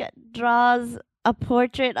draws a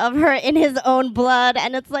portrait of her in his own blood,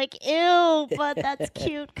 and it's ew, but that's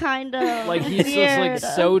cute, kind of. He's weird.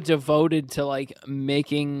 just so devoted to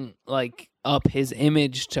making up his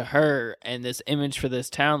image to her and this image for this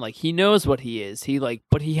town. He knows what he is.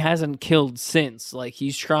 But he hasn't killed since.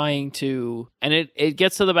 He's trying to, and it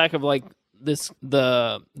gets to the back of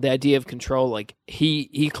the idea of control.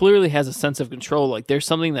 He clearly has a sense of control. There's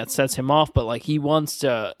something that sets him off, but he wants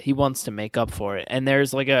to make up for it. And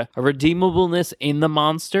there's a redeemableness in the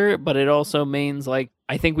monster, but it also means I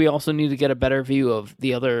think we also need to get a better view of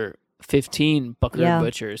the other 15 Buckaroo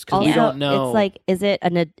butchers, because we don't know. It's is it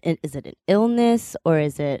an illness or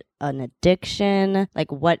is it an addiction?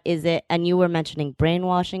 What is it? And you were mentioning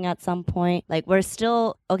brainwashing at some point. We're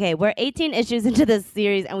 18 issues into this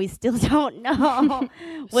series and we still don't know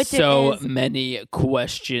which so it is. Many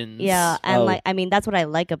questions. Yeah, and that's what I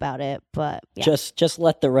like about it, but yeah. Just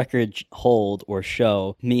let the record hold or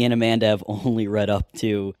show. Me and Amanda have only read up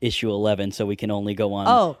to issue 11, so we can only go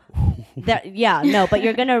on. But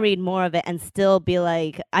you're gonna read more of it and still be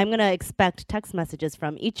I'm gonna expect text messages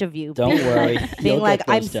from each of you. Don't worry. Being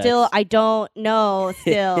I don't know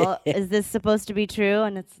still. Is this supposed to be true?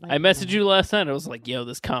 And it's I messaged you last night. I was yo,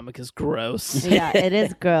 this comic is gross. Yeah, it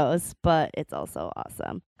is gross, but it's also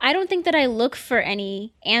awesome. I don't think that I look for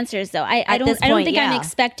any answers, though. I don't think I'm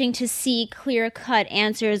expecting to see clear-cut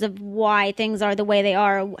answers of why things are the way they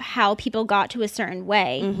are, or how people got to a certain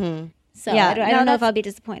way. Mm-hmm. So I don't know if I'll be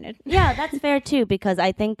disappointed. Yeah, that's fair too, because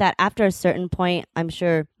I think that after a certain point, I'm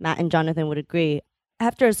sure Matt and Jonathan would agree,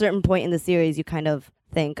 after a certain point in the series, you kind of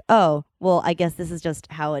think, oh, well, I guess this is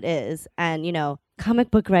just how it is. And,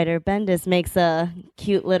 comic book writer Bendis makes a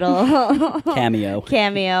cute little cameo.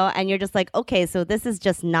 And you're just okay, so this is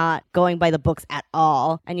just not going by the books at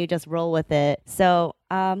all. And you just roll with it. So,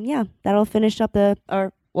 that'll finish up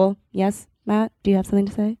yes. Matt, do you have something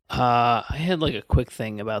to say? I had a quick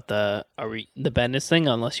thing about the Bendis thing,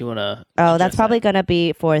 unless you want to. Oh, that's probably going to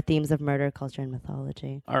be for themes of murder, culture, and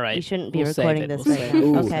mythology. All right. We shouldn't be recording this right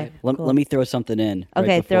now. Okay. Cool. Let me throw something in.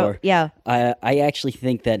 Okay, I actually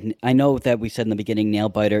think that, I know that we said in the beginning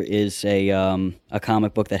Nailbiter is a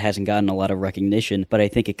comic book that hasn't gotten a lot of recognition, but I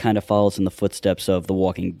think it kind of follows in the footsteps of The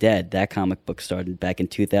Walking Dead. That comic book started back in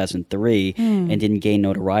 2003 and didn't gain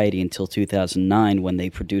notoriety until 2009 when they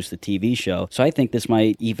produced the TV show. So I think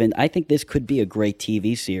this could be a great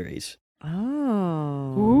TV series.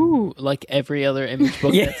 Oh. Ooh, like every other Image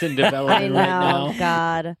book that's in development right now.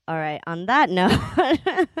 God. All right, on that note.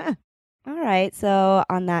 All right, so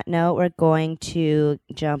on that note, we're going to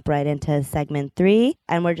jump right into segment 3,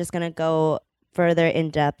 and we're just going to go further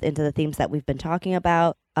in depth into the themes that we've been talking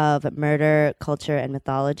about of murder, culture, and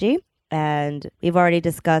mythology. And we've already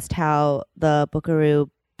discussed how the Buckaroo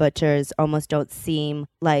butchers almost don't seem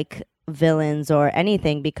like villains or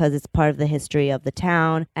anything because it's part of the history of the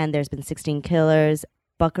town, and there's been 16 killers.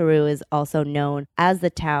 Buckaroo is also known as the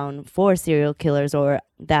town for serial killers, or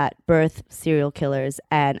that birth serial killers.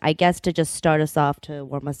 And I guess to just start us off, to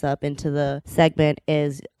warm us up into the segment,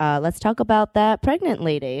 is let's talk about that pregnant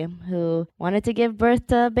lady who wanted to give birth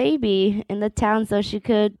to a baby in the town so she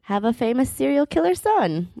could have a famous serial killer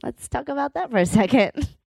son. Let's talk about that for a second.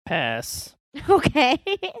 Pass. Okay.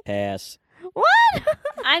 Pass. What?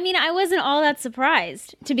 I mean, I wasn't all that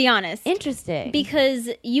surprised, to be honest. Interesting. Because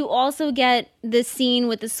you also get the scene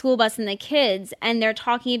with the school bus and the kids, and they're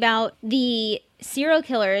talking about the serial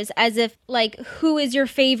killers as if, who is your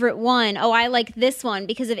favorite one? Oh, I like this one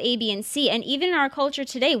because of A, B, and C. And even in our culture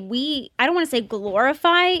today, I don't want to say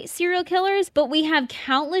glorify serial killers, but we have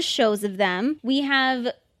countless shows of them. We have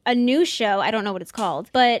a new show, I don't know what it's called,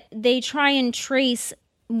 but they try and trace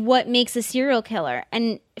what makes a serial killer.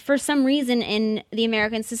 And for some reason in the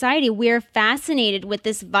American society, we're fascinated with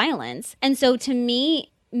this violence. And so to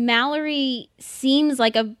me, Mallory seems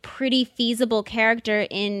like a pretty feasible character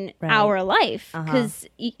in our life, because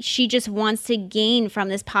she just wants to gain from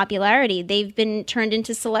this popularity. They've been turned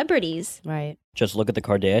into celebrities. Right. Just look at the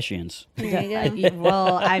Kardashians. There you go.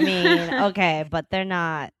 Well, I mean, okay, but they're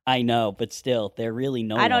not. I know, but still, they're really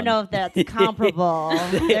no I don't know if that's comparable.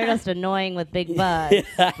 They're just annoying with big butts,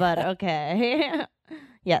 but okay.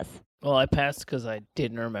 Yes. Well, I passed because I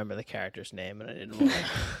didn't remember the character's name, and I didn't want to.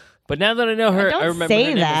 But now that I know her, Don't I remember say her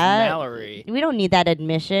name that. is Mallory. We don't need that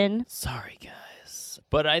admission. Sorry, guys.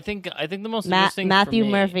 But I think the most interesting Matthew for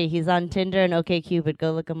me, Murphy. He's on Tinder and OkCupid.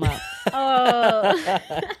 Go look him up. Oh.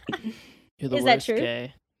 You're the Is worst that true?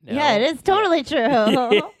 gay. No. Yeah, it is totally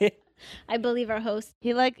true. I believe our host.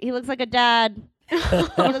 He looks like a dad. He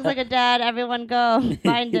looks like a dad. Everyone go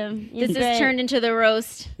find him. He's This great. has turned into the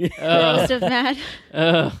roast. Roast of Matt.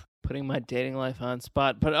 Putting my dating life on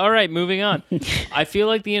spot. But all right, moving on. I feel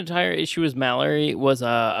like the entire issue with Mallory was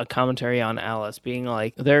a commentary on Alice being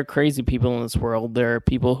like, there are crazy people in this world. There are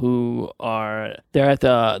people who they're at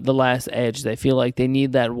the last edge. They feel like they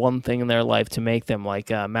need that one thing in their life to make them. Like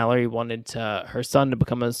Mallory wanted her son to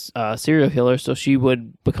become a serial killer so she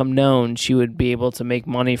would become known. She would be able to make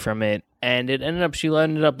money from it. And she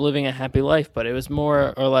ended up living a happy life, but it was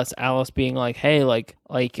more or less Alice being like, hey,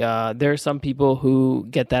 there are some people who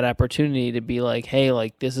get that opportunity to be like, hey,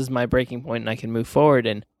 like, this is my breaking point and I can move forward.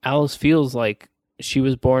 And Alice feels like she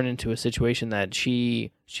was born into a situation that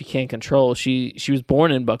she can't control. She was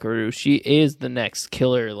born in Buckaroo. She is the next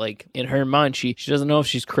killer. Like, in her mind, she doesn't know if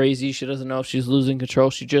she's crazy. She doesn't know if she's losing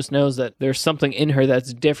control. She just knows that there's something in her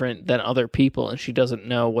that's different than other people, and she doesn't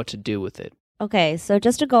know what to do with it. Okay, so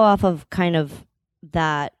just to go off of kind of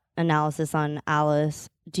that analysis on Alice,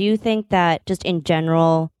 do you think that just in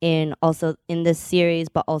general, in this series,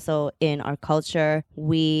 but also in our culture,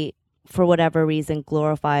 we, for whatever reason,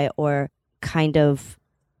 glorify or kind of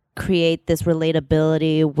create this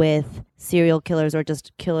relatability with serial killers or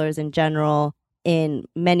just killers in general in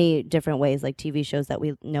many different ways, like TV shows that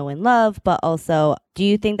we know and love, but also, do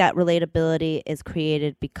you think that relatability is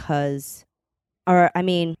created because, what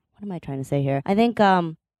am I trying to say here? I think,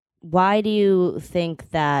 why do you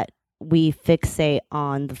think that we fixate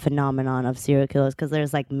on the phenomenon of serial killers? Because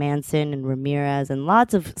there's like Manson and Ramirez and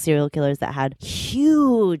lots of serial killers that had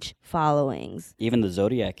huge followings. Even the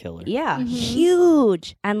Zodiac Killer. Yeah,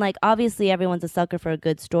 huge. And like, obviously everyone's a sucker for a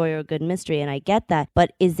good story or a good mystery, and I get that.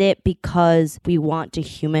 But is it because we want to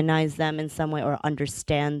humanize them in some way or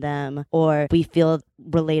understand them, or we feel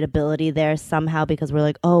relatability there somehow because we're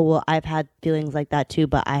like, oh, well, I've had feelings like that too,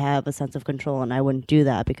 but I have a sense of control and I wouldn't do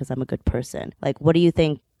that because I'm a good person? Like, what do you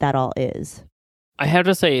think that all is? I have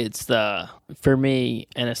to say it's for me,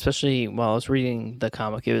 and especially while I was reading the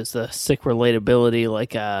comic, it was the sick relatability.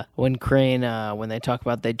 Like when Crane, when they talk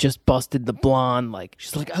about they just busted the blonde, like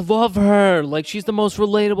she's like, I love her, like she's the most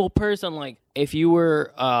relatable person. Like if you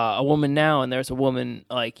were a woman now and there's a woman,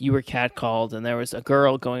 like you were catcalled and there was a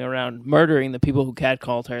girl going around murdering the people who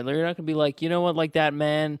catcalled her, you're not gonna be like, you know what, like that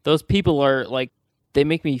man, those people are like, they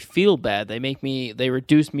make me feel bad. They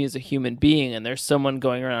reduce me as a human being, and there's someone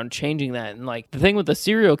going around changing that. And like the thing with the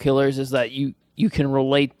serial killers is that you can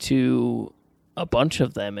relate to a bunch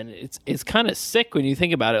of them, and it's kind of sick when you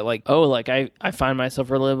think about it. Like, oh, like I find myself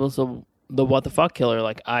relatable to the what the fuck killer.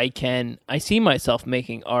 Like I see myself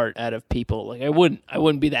making art out of people. Like I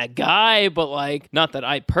wouldn't be that guy, but like, not that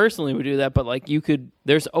I personally would do that, but like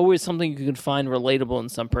there's always something you can find relatable in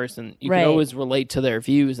some person. You can always relate to their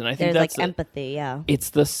views, and I think there's that's like empathy. Yeah,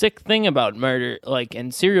 it's the sick thing about murder, like,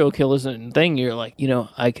 and serial killers and thing. You're like,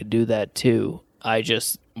 I could do that too. I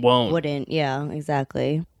just wouldn't. Yeah,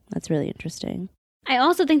 exactly. That's really interesting. I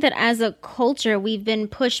also think that as a culture, we've been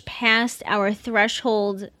pushed past our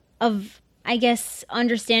threshold of, I guess,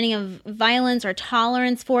 understanding of violence or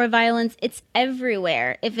tolerance for violence. It's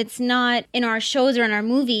everywhere. If it's not in our shows or in our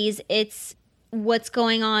movies, it's what's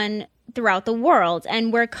going on throughout the world.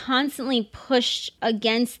 And we're constantly pushed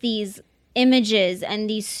against these images and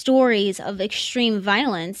these stories of extreme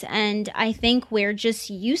violence. And I think we're just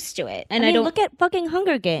used to it. And I don't look at fucking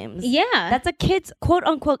Hunger Games. Yeah. That's a kid's, quote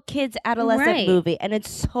unquote, kid's adolescent movie. And it's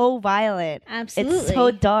so violent. Absolutely. It's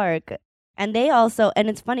so dark. And they also, and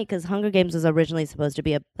it's funny because Hunger Games was originally supposed to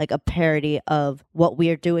be a parody of what we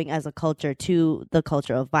are doing as a culture to the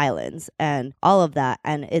culture of violence and all of that.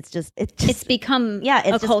 And it's become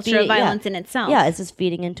a culture of violence in itself. Yeah, it's just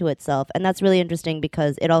feeding into itself. And that's really interesting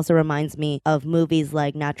because it also reminds me of movies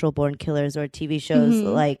like Natural Born Killers or TV shows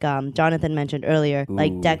like Jonathan mentioned earlier,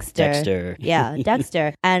 like Dexter. Yeah,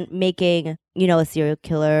 Dexter. And making, a serial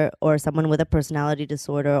killer or someone with a personality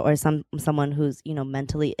disorder or someone who's,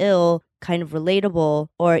 mentally ill kind of relatable,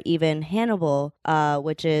 or even Hannibal,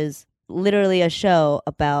 which is literally a show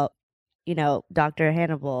about, Dr.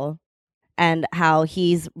 Hannibal and how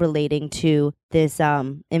he's relating to this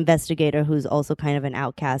investigator who's also kind of an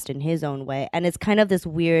outcast in his own way. And it's kind of this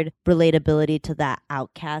weird relatability to that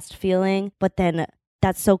outcast feeling. But then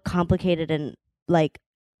that's so complicated and like,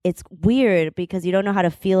 it's weird because you don't know how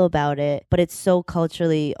to feel about it, but it's so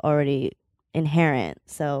culturally already inherent.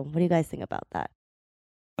 So what do you guys think about that?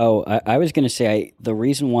 Oh, I was going to say the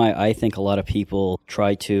reason why I think a lot of people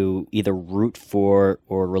try to either root for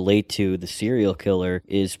or relate to the serial killer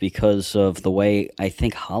is because of the way I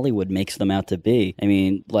think Hollywood makes them out to be. I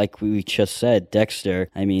mean, like we just said, Dexter,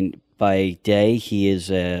 I mean, by day, he is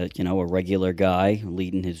a regular guy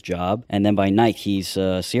leading his job, and then by night he's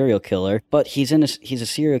a serial killer. But he's a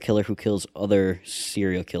serial killer who kills other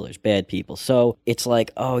serial killers, bad people. So it's like,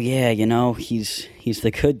 oh yeah, he's the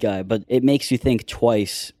good guy. But it makes you think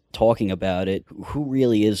twice talking about it. Who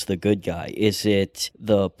really is the good guy? Is it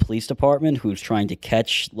the police department who's trying to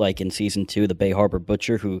catch, like in season 2, the Bay Harbor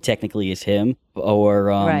Butcher, who technically is him? Or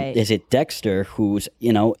Right. is it Dexter, who's,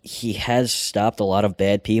 he has stopped a lot of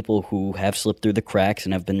bad people who have slipped through the cracks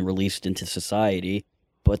and have been released into society?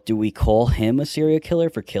 But do we call him a serial killer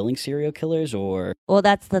for killing serial killers, or? Well,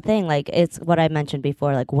 that's the thing. Like, it's what I mentioned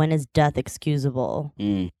before. Like, when is death excusable?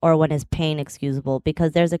 Or when is pain excusable?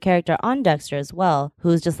 Because there's a character on Dexter as well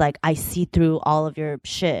who's just like, I see through all of your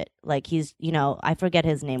shit. Like, he's, I forget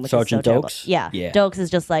his name, which Sergeant is so terrible. Dokes? Yeah. Dokes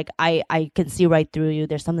is just like, I can see right through you.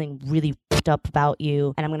 There's something really fucked up about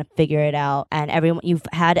you, and I'm going to figure it out. And you've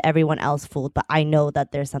had everyone else fooled, but I know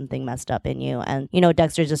that there's something messed up in you. And,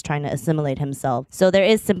 Dexter's just trying to assimilate himself. So there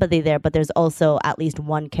is sympathy there, but there's also at least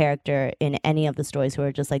one character in any of the stories who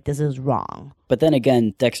are just like, this is wrong. But then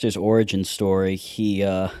again, Dexter's origin story, he,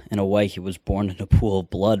 in a way, he was born in a pool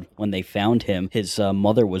of blood. When they found him, his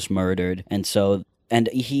mother was murdered, and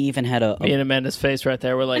he even had Me and Amanda's face right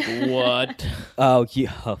there. We're like, what? Oh,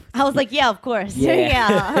 yeah. I was like, yeah, of course.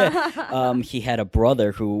 Yeah. He had a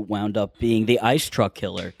brother who wound up being the ice truck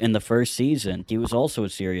killer in the first season. He was also a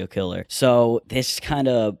serial killer. So this kind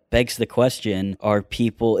of begs the question,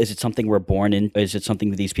 is it something we're born in? Is it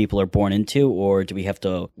something that these people are born into? Or do we have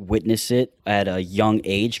to witness it at a young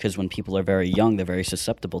age? Because when people are very young, they're very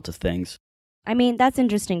susceptible to things. I mean, that's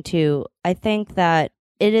interesting too. I think that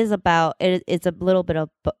it is about it's a little bit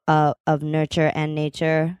of nurture and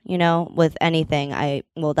nature, with anything.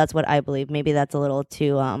 That's what I believe. Maybe that's a little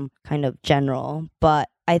too kind of general, but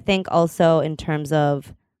I think also in terms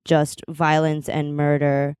of just violence and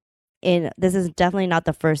murder, this is definitely not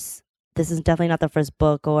the first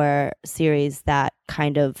book or series that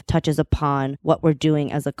kind of touches upon what we're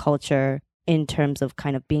doing as a culture in terms of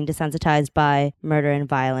kind of being desensitized by murder and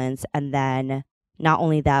violence, and then not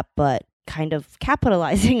only that, but kind of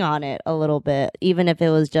capitalizing on it a little bit, even if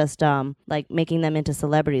it was just like making them into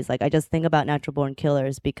celebrities. Like, I just think about Natural Born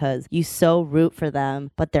Killers because you so root for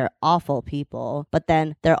them, but they're awful people. But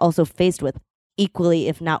then they're also faced with equally,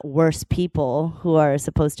 if not worse, people who are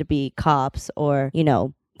supposed to be cops or,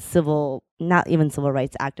 not even civil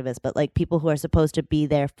rights activists, but like people who are supposed to be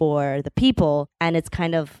there for the people. And it's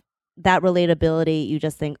kind of that relatability. You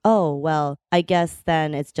just think, oh, well, I guess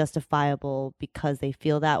then it's justifiable because they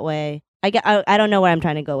feel that way. I don't know where I'm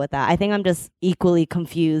trying to go with that. I think I'm just equally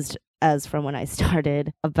confused as from when I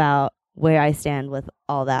started about where I stand with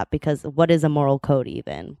all that, because what is a moral code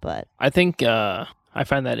even? But I think I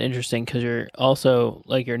find that interesting because you're also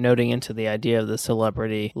like you're noting into the idea of the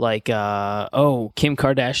celebrity, like Kim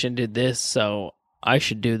Kardashian did this, so I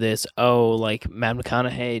should do this. Oh, like Matt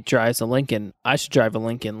McConaughey drives a Lincoln, I should drive a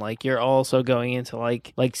Lincoln. Like, you're also going into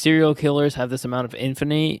like serial killers have this amount of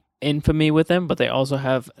infamy with them, but they also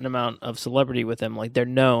have an amount of celebrity with them. Like, they're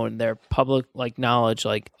known, they're public, like, knowledge,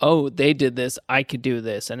 like, oh, they did this, I could do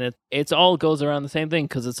this. And it's all goes around the same thing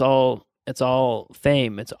because it's all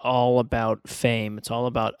fame. It's all about fame. It's all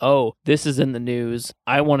about, oh, this is in the news,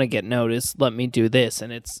 I want to get noticed, let me do this.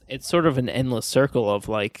 And it's sort of an endless circle of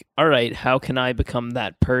like, all right, how can I become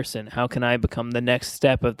that person? How can I become the next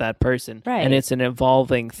step of that person? Right. And it's an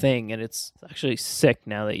evolving thing, and it's actually sick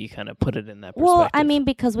now that you kind of put it in that perspective. Well, I mean,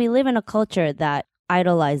 because we live in a culture that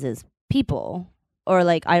idolizes people, or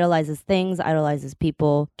like idolizes things, idolizes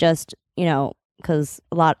people, just, because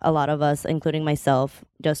a lot of us, including myself,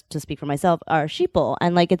 just to speak for myself, are sheeple,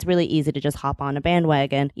 and like it's really easy to just hop on a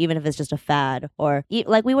bandwagon, even if it's just a fad, or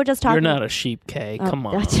like we were just talking. You're not a sheep, Kay. Come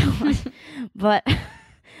on.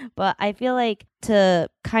 But I feel like to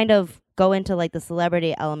kind of go into like the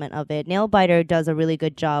celebrity element of it, Nailbiter does a really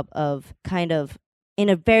good job of kind of, in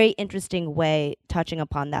a very interesting way, touching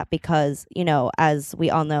upon that, because, as we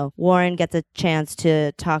all know, Warren gets a chance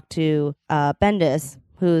to talk to Bendis,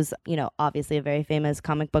 who's, obviously a very famous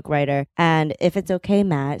comic book writer. And if it's okay,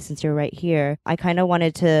 Matt, since you're right here, I kind of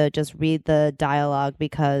wanted to just read the dialogue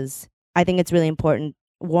because I think it's really important.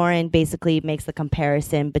 Warren basically makes the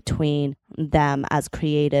comparison between them as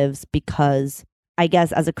creatives, because I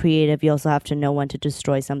guess as a creative, you also have to know when to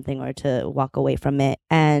destroy something or to walk away from it.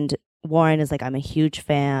 And Warren is like, I'm a huge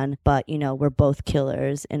fan, but, we're both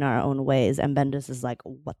killers in our own ways. And Bendis is like,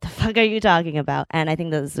 what the fuck are you talking about? And I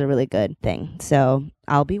think this is a really good thing. So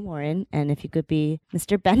I'll be Warren. And if you could be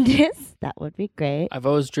Mr. Bendis, that would be great. I've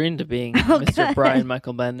always dreamed of being Mr. Brian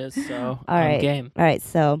Michael Bendis, so I'm game. All right,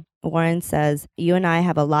 so Warren says, you and I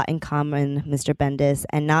have a lot in common, Mr. Bendis,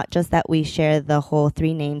 and not just that we share the whole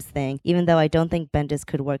 3 names thing, even though I don't think Bendis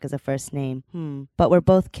could work as a first name. But we're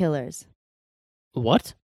both killers.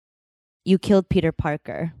 What? You killed Peter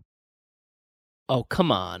Parker. Oh,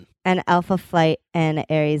 come on. And Alpha Flight and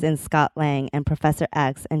Ares and Scott Lang and Professor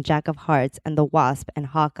X and Jack of Hearts and the Wasp and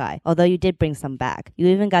Hawkeye, although you did bring some back. You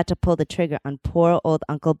even got to pull the trigger on poor old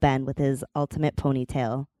Uncle Ben with his ultimate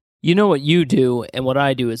ponytail. You know what you do and what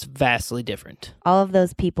I do is vastly different. All of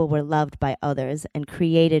those people were loved by others and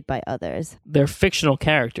created by others. They're fictional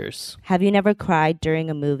characters. Have you never cried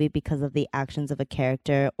during a movie because of the actions of a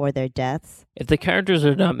character or their deaths? If the characters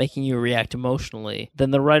are not making you react emotionally,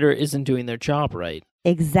 then the writer isn't doing their job right.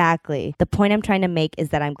 Exactly. The point I'm trying to make is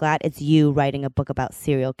that I'm glad it's you writing a book about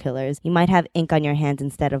serial killers. You might have ink on your hands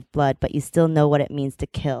instead of blood, but you still know what it means to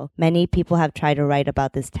kill. Many people have tried to write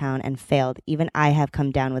about this town and failed. Even I have come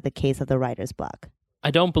down with a case of the writer's block. I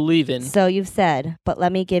don't believe in... So you've said, but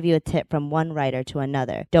let me give you a tip from one writer to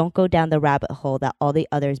another. Don't go down the rabbit hole that all the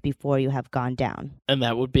others before you have gone down. And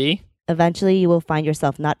that would be? Eventually, you will find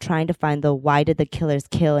yourself not trying to find the why did the killers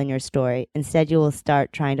kill in your story. Instead, you will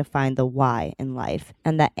start trying to find the why in life.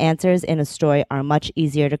 And the answers in a story are much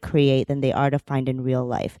easier to create than they are to find in real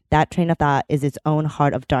life. That train of thought is its own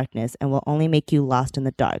heart of darkness and will only make you lost in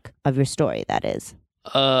the dark of your story, that is.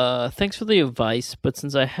 Thanks for the advice, but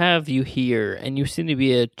since I have you here and you seem to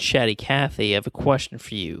be a chatty Cathy, I have a question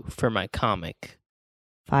for you for my comic.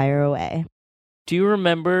 Fire away. Do you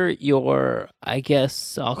remember your, I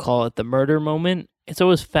guess I'll call it the murder moment? It's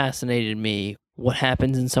always fascinated me what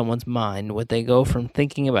happens in someone's mind when they go from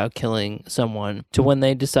thinking about killing someone to when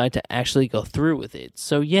they decide to actually go through with it.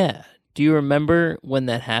 So yeah, do you remember when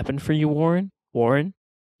that happened for you, Warren? Warren?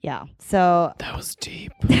 Yeah. So that was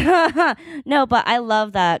deep. No, but I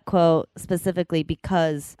love that quote specifically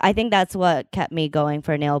because I think that's what kept me going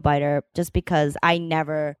for Nailbiter, just because I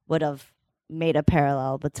never would have made a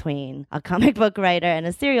parallel between a comic book writer and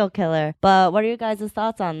a serial killer. But what are your guys'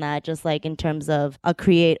 thoughts on that? Just like in terms of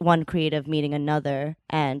one creative meeting another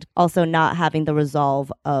and also not having the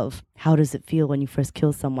resolve of how does it feel when you first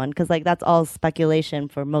kill someone? Because like that's all speculation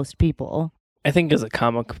for most people. I think as a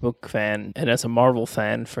comic book fan and as a Marvel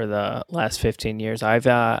fan for the last 15 years,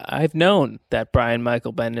 I've known that Brian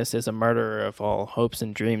Michael Bendis is a murderer of all hopes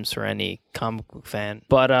and dreams for any comic book fan.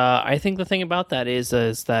 But I think the thing about that is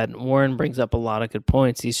that Warren brings up a lot of good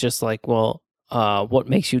points. He's just like, well, what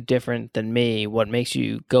makes you different than me? What makes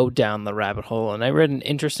you go down the rabbit hole? And I read an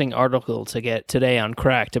interesting article to get today on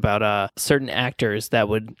Cracked about certain actors that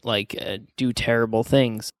would do terrible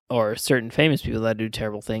things, or certain famous people that do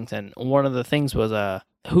terrible things. And one of the things was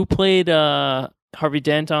who played Harvey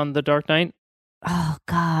Dent on The Dark Knight? Oh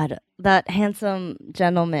God, that handsome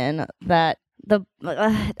gentleman that.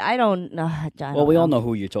 I don't know. Well, we all know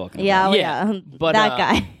who you're talking about. Yeah. But that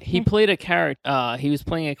guy. He played a character. He was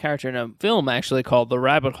playing a character in a film actually called The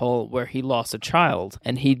Rabbit Hole, where he lost a child,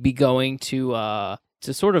 and he'd be going to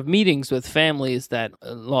sort of meetings with families that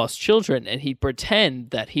lost children, and he'd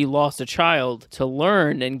pretend that he lost a child to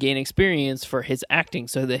learn and gain experience for his acting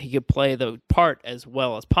so that he could play the part as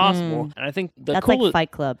well as possible. And I think that's like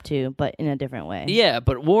Fight Club too, but in a different way. Yeah,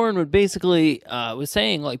 but Warren would basically was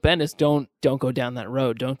saying like, Bendis, don't go down that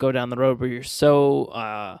road. Don't go down the road where you're so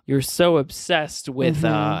obsessed with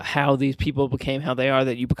how these people became how they are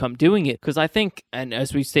that you become doing it. Because I think, and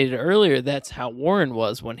as we stated earlier, that's how Warren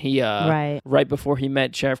was when he right before he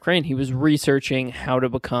met Sheriff Crane. He was researching how to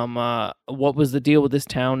become what was the deal with this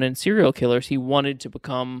town and serial killers. He wanted to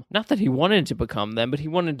become, not that he wanted to become them, but he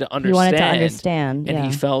wanted to understand. And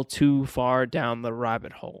he fell too far down the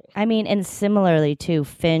rabbit hole. I mean, and similarly too,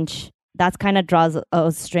 Finch. That kind of draws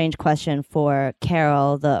a strange question for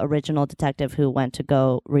Carol, the original detective who went to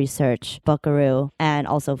go research Buckaroo, and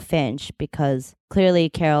also Finch, because clearly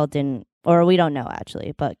Carol didn't, or we don't know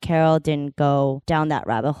actually, but Carol didn't go down that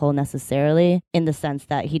rabbit hole necessarily, in the sense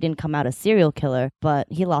that he didn't come out a serial killer, but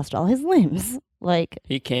he lost all his limbs. Like,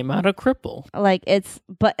 he came out a cripple.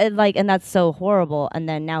 And that's so horrible. And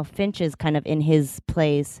then now Finch is kind of in his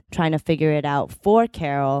place trying to figure it out for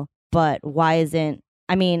Carol, but why isn't,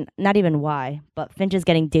 I mean, not even why, but Finch is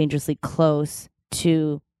getting dangerously close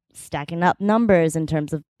to stacking up numbers in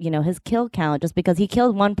terms of, his kill count, just because he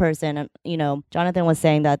killed one person. And, Jonathan was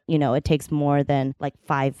saying that, it takes more than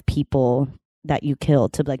 5 people that you kill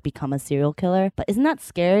to become a serial killer. But isn't that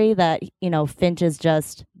scary that, Finch is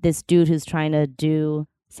just this dude who's trying to do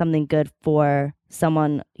something good for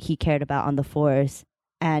someone he cared about on the force.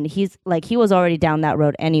 And he's like, he was already down that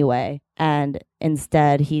road anyway. And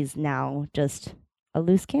instead, he's now just a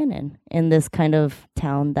loose cannon in this kind of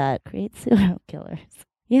town that creates serial killers.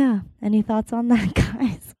 Yeah. Any thoughts on that,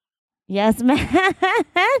 guys? Yes, man.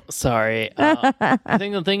 Sorry. I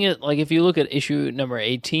think the thing is, like, if you look at issue number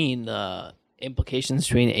 18, the implications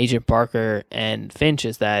between Agent Barker and Finch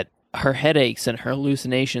is that her headaches and her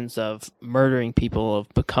hallucinations of murdering people, of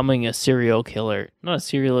becoming a serial killer, not a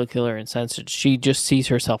serial killer in sense that she just sees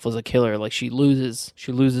herself as a killer. Like, she loses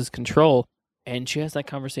control. And she has that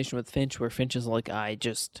conversation with Finch where Finch is like, I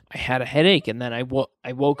had a headache, and then I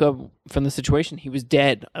woke up from the situation. He was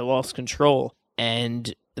dead. I lost control.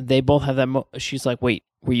 And they both have that. She's like, wait,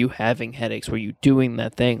 were you having headaches? Were you doing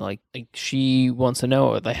that thing? Like she wants to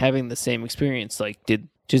know, are they having the same experience? Like, did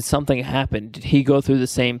something happen? Did he go through the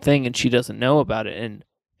same thing and she doesn't know about it? And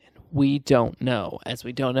we don't know, as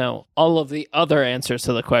we don't know all of the other answers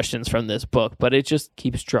to the questions from this book, but it just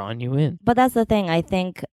keeps drawing you in. But that's the thing. I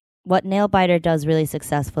think what Nailbiter does really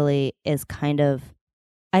successfully is kind of,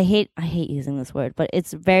 I hate using this word, but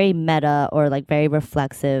it's very meta or like very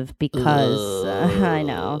reflexive because I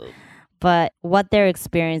know. But what they're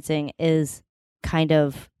experiencing is kind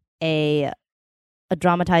of a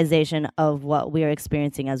dramatization of what we're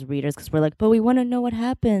experiencing as readers, because we're like, but we want to know what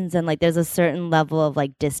happens. And like there's a certain level of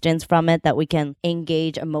like distance from it that we can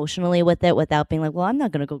engage emotionally with it without being like, well, I'm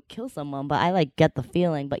not going to go kill someone, but I like get the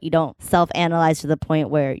feeling. But you don't self-analyze to the point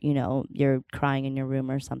where, you know, you're crying in your room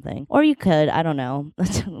or something. Or you could, I don't know,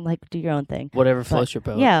 like do your own thing. Whatever floats your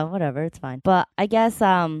boat. Yeah, whatever. It's fine. But I guess,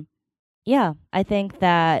 yeah, I think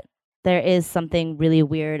that there is something really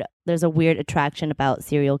weird. There's a weird attraction about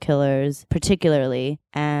serial killers, particularly,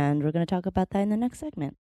 and we're going to talk about that in the next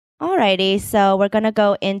segment. Alrighty, so we're going to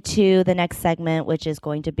go into the next segment, which is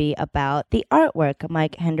going to be about the artwork.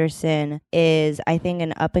 Mike Henderson is, I think,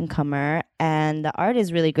 an up-and-comer, and the art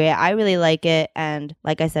is really great. I really like it, and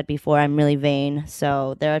like I said before, I'm really vain,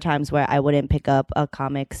 so there are times where I wouldn't pick up a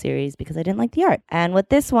comic series because I didn't like the art. And with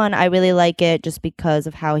this one, I really like it just because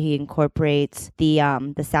of how he incorporates the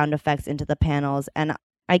sound effects into the panels. And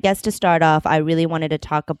I guess to start off, I really wanted to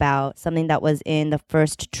talk about something that was in the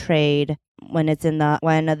first trade when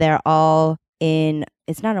they're all in,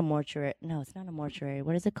 it's not a mortuary. No, it's not a mortuary.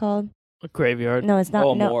 What is it called? A graveyard. No, it's not.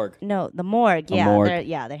 Oh, no, morgue. No, the morgue. A Yeah, morgue.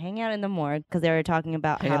 they're hanging out in the morgue because they were talking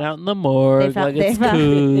about Hanging out in the morgue like it's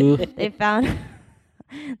cool.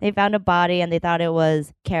 They found a body and they thought it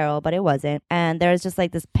was Carol, but it wasn't. And there's just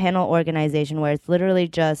like this panel organization where it's literally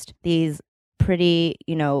just these pretty,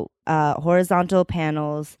 horizontal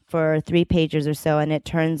panels for 3 pages or so, and it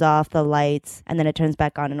turns off the lights and then it turns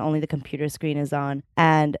back on and only the computer screen is on.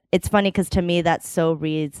 And it's funny because to me that so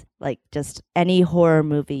reads like just any horror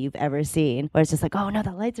movie you've ever seen, where it's just like, oh no,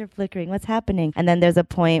 the lights are flickering, what's happening? And then there's a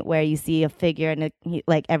point where you see a figure and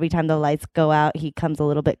like every time the lights go out, he comes a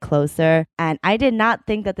little bit closer. And I did not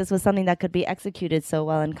think that this was something that could be executed so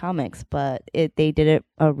well in comics, but they did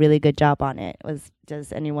a really good job on it.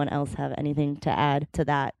 Does anyone else have anything to add to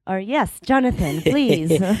that? Or yes, Jonathan,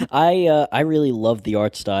 please. I really love the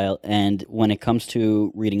art style, and when it comes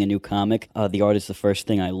to reading a new comic, the art is the first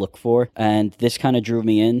thing I look for. And this kind of drew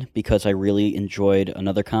me in because I really enjoyed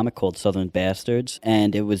another comic called Southern Bastards,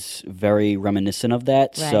 and it was very reminiscent of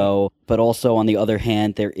that. Right. So, but also on the other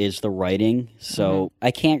hand, there is the writing. So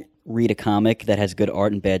I can't read a comic that has good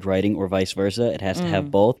art and bad writing, or vice versa. It has to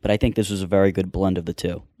have both, but I think this was a very good blend of the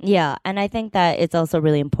two. Yeah, and I think that it's also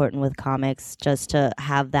really important with comics just to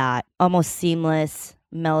have that almost seamless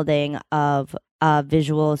melding of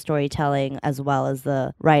visual storytelling as well as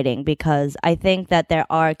the writing, because I think that there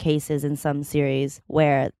are cases in some series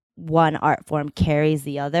where one art form carries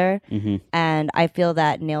the other, and I feel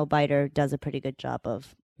that Nailbiter does a pretty good job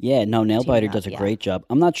of. Yeah, no, Nailbiter does a great job.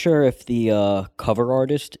 I'm not sure if the cover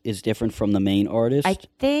artist is different from the main artist. I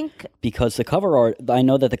think because the cover art, I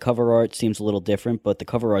know that the cover art seems a little different, but the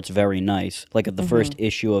cover art's very nice. Like at the first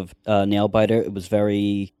issue of Nailbiter, it was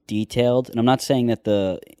very detailed. And I'm not saying that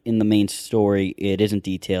in the main story it isn't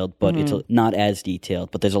detailed, but it's not as detailed.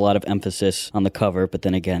 But there's a lot of emphasis on the cover. But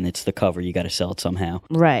then again, it's the cover. You got to sell it somehow.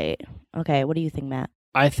 Right. Okay, what do you think, Matt?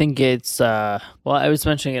 I think it's, well, I was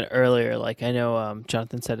mentioning it earlier, like I know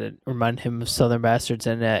Jonathan said it reminded him of Southern Bastards,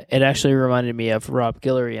 and it actually reminded me of Rob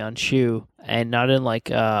Guillory on Chew, and not in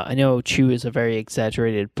like, I know Chew is a very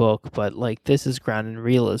exaggerated book, but like this is grounded in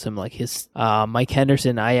realism. Like his, Mike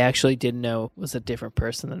Henderson, I actually didn't know was a different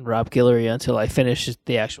person than Rob Guillory until I finished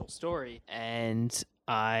the actual story, and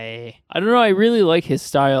I don't know, I really like his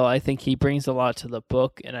style. I think he brings a lot to the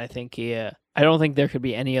book, and I think I don't think there could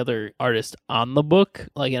be any other artist on the book.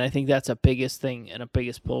 Like, and I think that's a biggest thing and a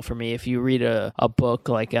biggest pull for me. If you read a book,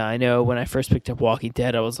 like I know when I first picked up Walking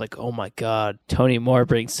Dead, I was like, oh my God, Tony Moore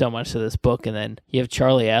brings so much to this book. And then you have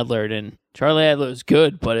Charlie Adler, and Charlie Adler is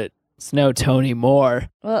good, but it's no Tony Moore.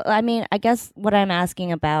 Well, I mean, I guess what I'm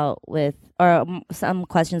asking about some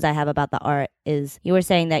questions I have about the art is, you were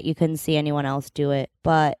saying that you couldn't see anyone else do it,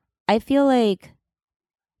 but I feel like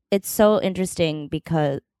it's so interesting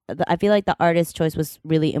because I feel like the artist's choice was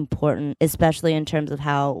really important, especially in terms of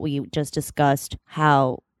how we just discussed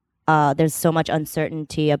how there's so much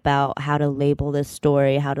uncertainty about how to label this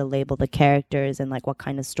story, how to label the characters, and like what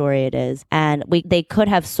kind of story it is. And they could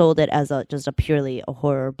have sold it as just a purely a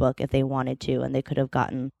horror book if they wanted to, and they could have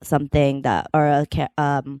gotten something that, or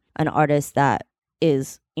an artist that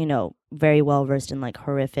is, you know, very well versed in like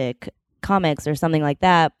horrific comics or something like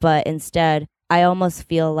that. But instead, I almost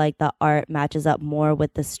feel like the art matches up more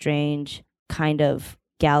with the strange kind of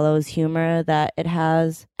gallows humor that it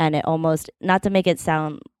has. And it almost, not to make it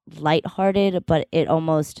sound lighthearted, but it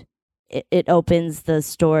almost, it opens the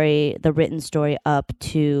story, the written story, up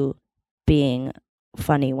to being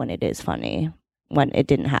funny when it is funny, when it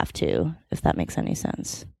didn't have to, if that makes any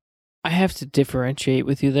sense. I have to differentiate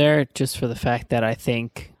with you there just for the fact that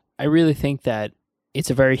I really think that it's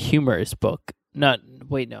a very humorous book. No,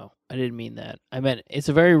 I didn't mean that. I meant it's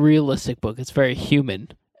a very realistic book. It's very human.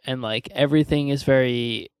 And like everything is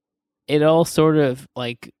it all sort of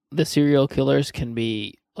like the serial killers can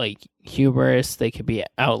be like humorous. They could be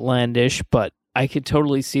outlandish, but I could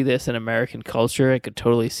totally see this in American culture. I could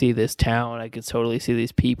totally see this town. I could totally see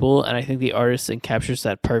these people. And I think the artist encaptures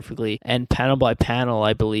that perfectly. And panel by panel,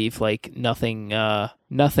 I believe like nothing,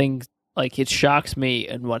 like it shocks me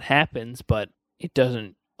in what happens, but it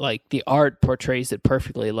doesn't, like the art portrays it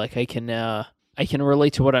perfectly. Like I can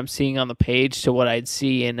relate to what I'm seeing on the page to what I'd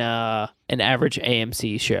see in an average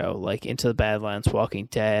AMC show, like Into the Badlands, Walking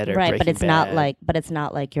Dead, or right. Breaking But it's Bad.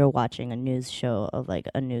 not like you're watching a news show of like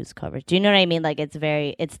a news coverage. Do you know what I mean? Like it's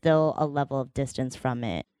still a level of distance from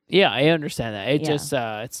it. Yeah, I understand that. It just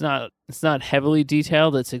it's not heavily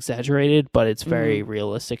detailed. It's exaggerated, but it's very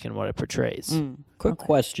realistic in what it portrays. Quick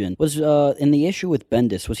question. Was in the issue with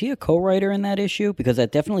Bendis, was he a co-writer in that issue? Because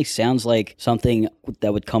that definitely sounds like something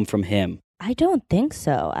that would come from him. I don't think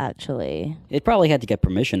so, actually. It probably had to get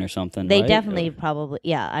permission or something, They right? definitely probably,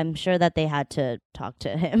 yeah, I'm sure that they had to talk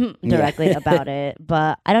to him directly about it.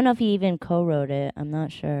 But I don't know if he even co-wrote it. I'm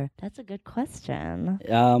not sure. That's a good question.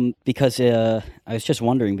 Because I was just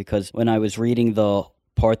wondering, because when I was reading the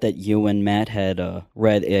part that you and Matt had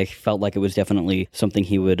read, it felt like it was definitely something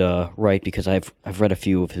he would write, because I've read a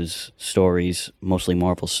few of his stories, mostly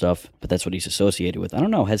Marvel stuff, but that's what he's associated with. I don't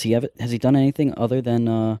know. Has he done anything other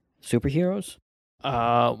than superheroes?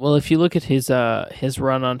 Well, if you look at his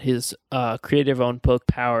run on his creative owned book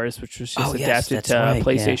Powers, which was just adapted to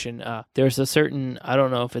PlayStation, there's a certain, I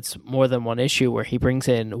don't know if it's more than one issue, where he brings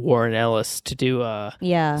in Warren Ellis to do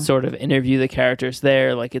sort of interview the characters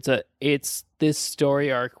there. Like it's this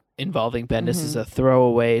story arc involving Bendis is a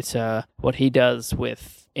throwaway to what he does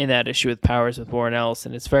in that issue with Powers with Warren Ellis,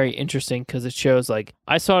 and it's very interesting because it shows, like,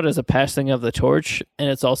 I saw it as a passing of the torch, and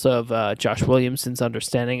it's also of Josh Williamson's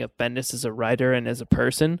understanding of Bendis as a writer and as a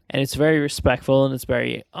person, and it's very respectful and it's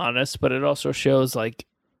very honest, but it also shows, like,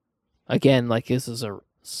 again, like, this is a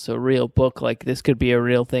surreal book, like, this could be a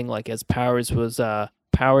real thing, like, as Powers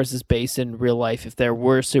is based in real life. If there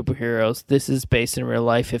were superheroes, this is based in real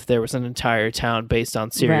life. If there was an entire town based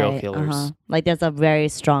on serial killers, like there's a very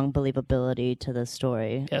strong believability to the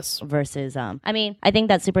story. Yes. Versus, I mean, I think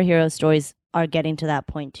that superhero stories are getting to that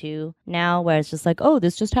point too now, where it's just like, oh,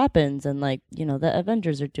 this just happens, and like, you know, the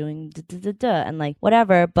Avengers are doing and like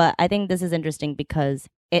whatever. But I think this is interesting because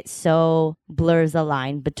it so blurs the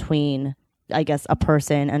line between, I guess, a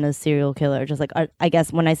person and a serial killer. Just like, I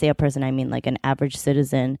guess when I say a person, I mean like an average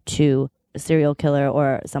citizen to a serial killer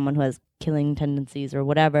or someone who has killing tendencies or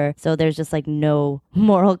whatever. So there's just like no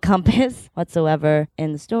moral compass whatsoever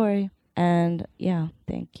in the story. And yeah,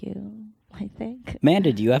 thank you, I think.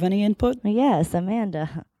 Amanda, do you have any input? Yes,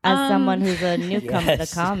 Amanda. As someone who's a newcomer to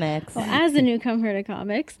comics. Well, as a newcomer to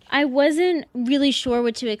comics, I wasn't really sure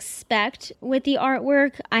what to expect with the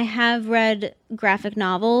artwork. I have read graphic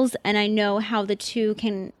novels, and I know how the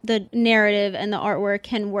narrative and the artwork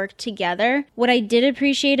can work together. What I did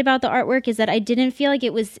appreciate about the artwork is that I didn't feel like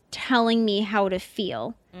it was telling me how to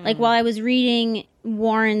feel. Like, while I was reading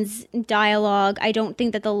Warren's dialogue, I don't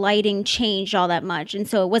think that the lighting changed all that much, and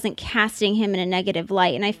so it wasn't casting him in a negative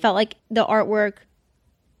light. And I felt like the artwork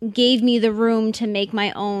gave me the room to make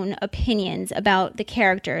my own opinions about the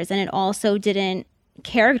characters, and it also didn't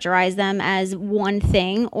characterize them as one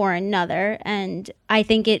thing or another. And I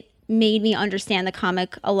think it made me understand the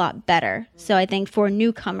comic a lot better. So I think for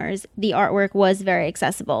newcomers, the artwork was very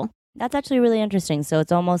accessible. That's actually really interesting. So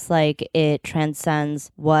it's almost like it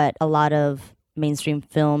transcends what a lot of mainstream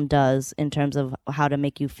film does in terms of how to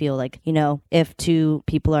make you feel. Like, you know, if two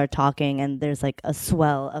people are talking and there's like a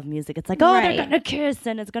swell of music, it's like, oh, Right. they're gonna kiss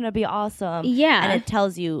and it's gonna be awesome. Yeah. And it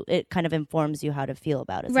tells you, it kind of informs you how to feel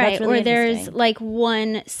about it. So Right, that's really or there's interesting. like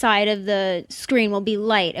one side of the screen will be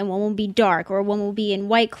light and one will be dark, or one will be in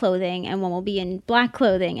white clothing and one will be in black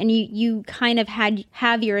clothing, and you kind of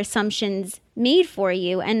have your assumptions made for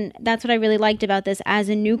you. And that's what I really liked about this as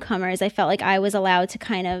a newcomer, is I felt like I was allowed to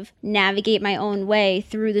kind of navigate my own way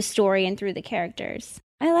through the story and through the characters.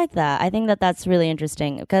 I like that. I think that that's really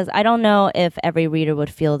interesting because I don't know if every reader would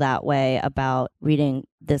feel that way about reading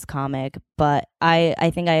this comic, but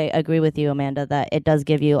I think I agree with you, Amanda, that it does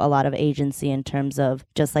give you a lot of agency in terms of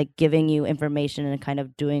just like giving you information and kind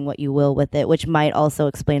of doing what you will with it, which might also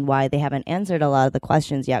explain why they haven't answered a lot of the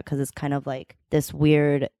questions yet, because it's kind of like this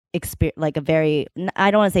weird experience, like a very,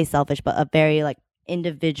 I don't want to say selfish, but a very like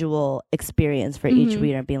individual experience for each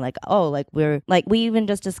reader, being like, oh, like we're like, we even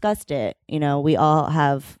just discussed it, you know, we all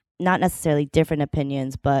have not necessarily different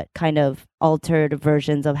opinions, but kind of altered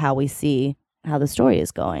versions of how we see how the story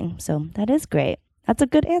is going. So that is great. That's a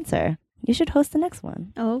good answer. You should host the next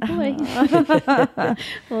one. Oh boy.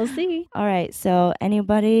 We'll see. All right, so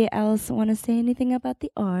anybody else want to say anything about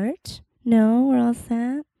the art? No, we're all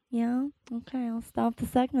set. Yeah? Okay, I'll stop the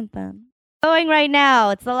segment then. Going right now.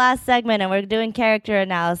 It's the last segment, and we're doing character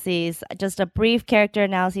analyses. Just a brief character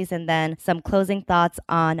analysis and then some closing thoughts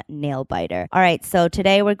on Nailbiter. All right, so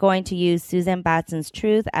today we're going to use Susan Batson's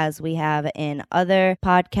Truth as we have in other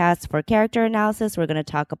podcasts for character analysis. We're going to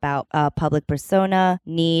talk about public persona,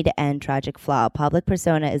 need, and tragic flaw. Public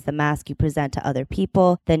persona is the mask you present to other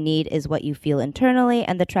people. The need is what you feel internally,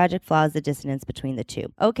 and the tragic flaw is the dissonance between the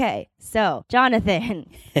two. Okay, so Jonathan,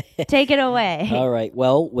 take it away. All right.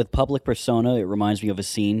 Well, with public persona, it reminds me of a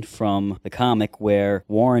scene from the comic where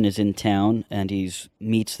Warren is in town and he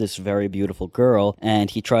meets this very beautiful girl and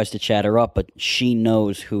he tries to chat her up, but she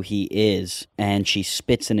knows who he is and she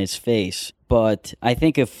spits in his face. But I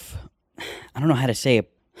think I don't know how to say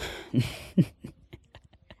it.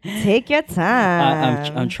 Take your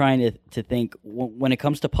time. I'm trying to think. When it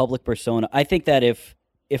comes to public persona, I think that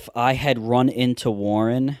if I had run into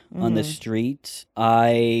Warren on the street,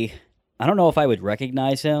 I don't know if I would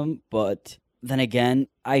recognize him, but then again,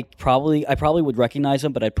 I probably would recognize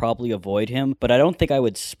him, but I'd probably avoid him. But I don't think I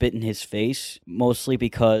would spit in his face, mostly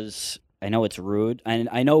because I know it's rude. And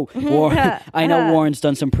I know Warren's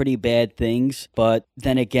done some pretty bad things, but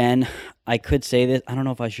then again, I could say this. I don't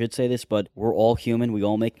know if I should say this, but we're all human. We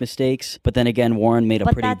all make mistakes. But then again, Warren made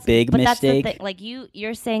a pretty big mistake. That's the thing. Like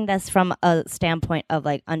you're saying this from a standpoint of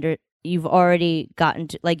like you've already gotten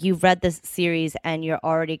to, like, you've read this series and you're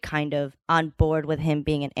already kind of on board with him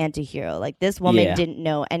being an anti-hero. Like, this woman didn't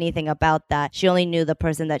know anything about that. She only knew the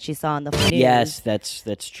person that she saw on the news. Yes,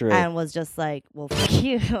 that's true. And was just like, well, fuck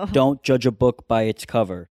you. Don't judge a book by its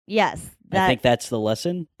cover. Yes. I think that's the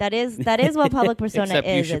lesson. That is what public persona Except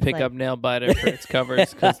is. you should pick up Nailbiter for its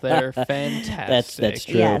covers because they're fantastic. That's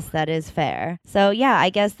true. Yes, that is fair. So, yeah, I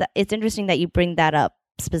guess it's interesting that you bring that up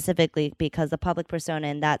specifically because the public persona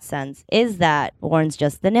in that sense is that Warren's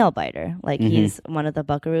just the nail biter. Like, he's one of the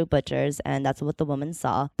Buckaroo butchers, and that's what the woman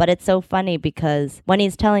saw. But it's so funny because when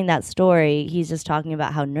he's telling that story, he's just talking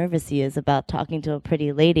about how nervous he is about talking to a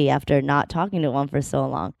pretty lady after not talking to one for so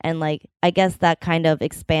long. And, like, I guess that kind of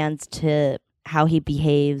expands to how he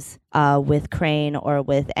behaves with Crane or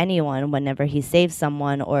with anyone whenever he saves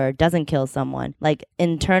someone or doesn't kill someone. Like,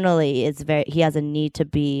 internally, he has a need to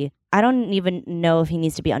be, I don't even know if he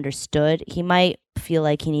needs to be understood. He might feel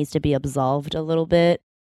like he needs to be absolved a little bit.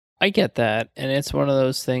 I get that, and it's one of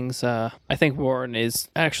those things. I think Warren is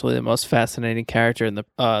actually the most fascinating character in the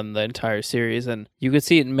entire series, and you could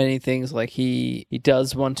see it in many things. Like he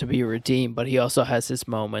does want to be redeemed, but he also has his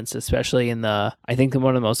moments, especially in the. I think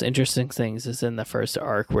one of the most interesting things is in the first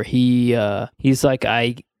arc where he's like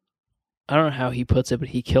I don't know how he puts it, but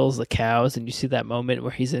he kills the cows, and you see that moment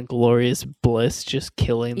where he's in glorious bliss, just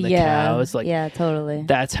killing the cows. Like, yeah, totally.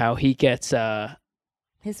 That's how he gets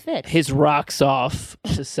his fix. His rocks off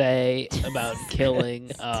to say about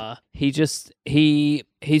killing. He's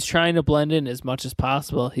trying to blend in as much as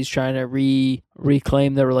possible. He's trying to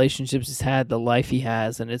reclaim the relationships he's had, the life he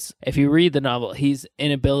has, and it's, if you read the novel, his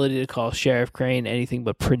inability to call Sheriff Crane anything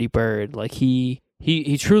but Pretty Bird. Like he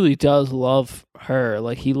truly does love her.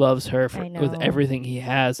 Like, he loves her with everything he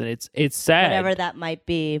has, and it's sad. Whatever that might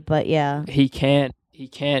be, but yeah. He can't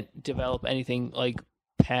develop anything like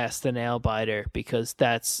past the nail biter because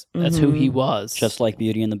that's who he was. Just like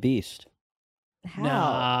Beauty and the Beast. How?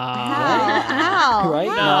 How? Right?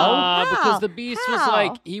 Nah, How? because the Beast was How?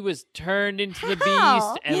 like, he was turned into the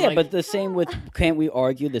How? Beast. And Yeah, like, but the same with, can't we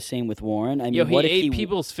argue the same with Warren? I mean, yo, he what ate if he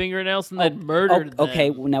people's fingernails and then murdered them. Okay,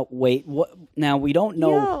 well, now wait. Now we don't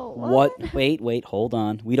know Yo, what. what? Wait, hold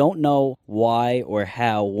on. We don't know why or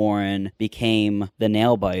how Warren became the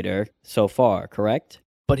nail biter so far. Correct?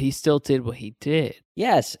 But he still did what he did.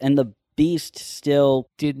 Yes, and the Beast still.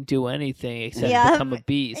 Didn't do anything except Yeah, become a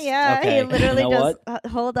beast. Yeah, Okay, he literally you know just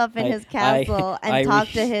hold up in I- his castle I and talk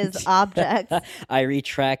to his objects. I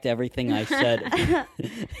retract everything I said.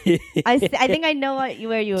 I think I know where you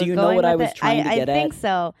were Do you going know what with I was it. trying to get I think at?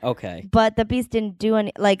 so. Okay. But the Beast didn't do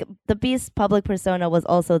any, like, the Beast's public persona was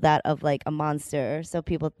also that of, like, a monster. So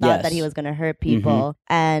people thought that he Yes. was going to hurt people.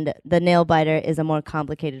 And the nail biter is a more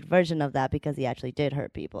complicated version of that because he actually did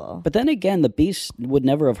hurt people. But then again, the Beast would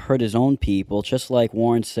never have hurt his own people, just like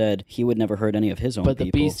Warren said he would never hurt any of his own But the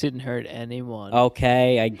people. Beast didn't hurt anyone.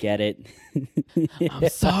 Okay, I get it. I'm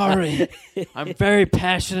sorry. I'm very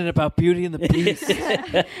passionate about Beauty and the Beast.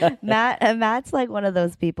 Matt's like one of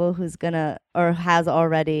those people who's gonna or has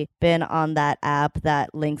already been on that app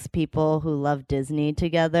that links people who love Disney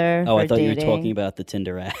together. Oh, for I thought you were dating. talking about the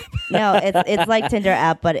Tinder app. No, it's like Tinder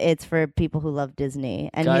app, but it's for people who love Disney,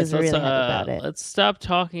 and Guys, he's really let's, happy about it. let's stop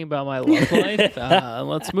talking about my love life.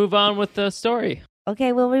 Let's move on with the story.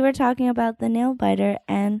 Okay, well, we were talking about the nail biter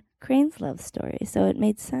and Crane's love story, so it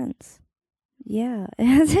made sense. Yeah,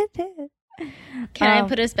 yes, it did. Can I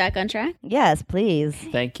put us back on track? Yes, please.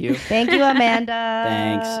 Thank you. Thank you, Amanda.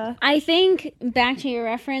 Thanks. I think back to your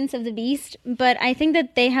reference of the Beast, but I think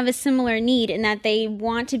that they have a similar need in that they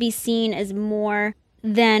want to be seen as more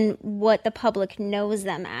than what the public knows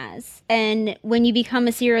them as. And when you become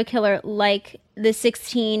a serial killer like the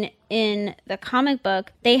 16 in the comic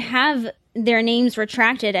book, they have their names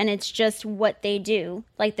retracted and it's just what they do,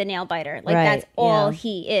 like the nail biter. Like Right, that's all yeah.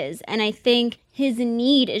 he is. And I think his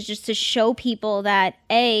need is just to show people that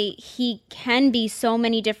A, he can be so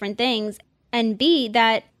many different things, and B,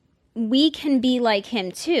 that we can be like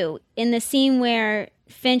him too. In the scene where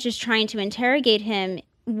Finch is trying to interrogate him,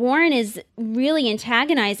 Warren is really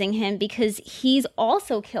antagonizing him because he's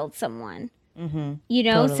also killed someone. Mm-hmm. You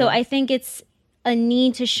know, Totally. so I think it's a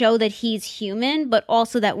need to show that he's human, but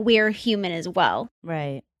also that we're human as well.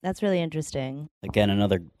 Right. That's really interesting. Again,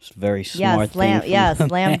 another very Yeah, smart slam. thing. from Yeah,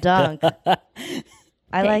 slam dunk. I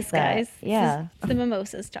like Thanks, that. guys. Yeah. It's the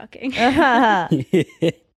mimosas talking.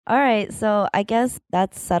 All right, so I guess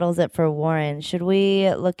that settles it for Warren. Should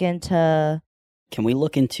we look into? Can we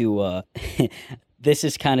look into this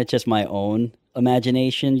is kind of just my own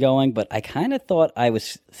imagination going, but I kind of thought I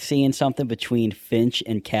was seeing something between Finch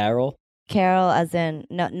and Carol. Carol, as in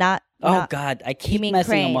not. Oh God, I keep mean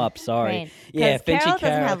messing Crane. them up. Sorry. Crane. Yeah, 'Cause Finch Carol and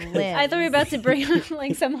Carol. doesn't have limbs. I thought we were about to bring up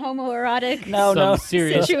like some homoerotic. No, Some no.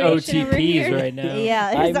 serious Situation over here. OTPs right now.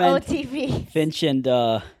 Yeah, I it's meant- OTV. Finch and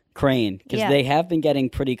Crane, because Yeah. they have been getting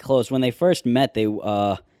pretty close. When they first met, they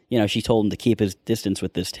she told him to keep his distance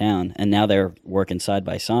with this town, and now they're working side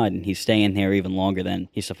by side, and he's staying here even longer than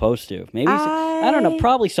he's supposed to. Maybe I don't know.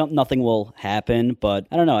 Probably nothing will happen, but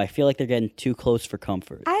I don't know. I feel like they're getting too close for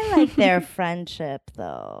comfort. I like their friendship,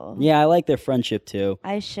 though. Yeah, I like their friendship too.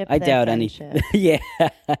 I ship. I their doubt friendship. any. Yeah. I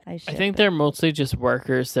I think they're mostly just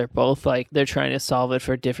workers. They're both like, they're trying to solve it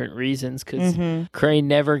for different reasons because Mm-hmm. Crane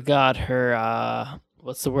never got her,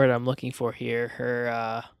 what's the word I'm looking for here?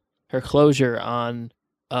 Her closure on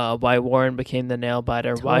why Warren became the nail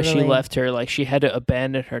biter, why she Totally. left her. Like, she had to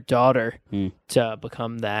abandon her daughter Hmm. to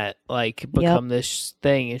become that, like, become this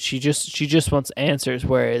thing. And she just wants answers.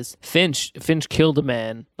 Whereas Finch killed a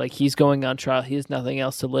man. Like, he's going on trial. He has nothing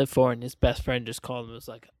else to live for. And his best friend just called him and was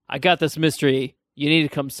like, I got this mystery. You need to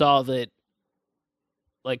come solve it.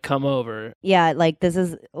 Like, come over. Yeah, like this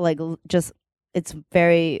is like just it's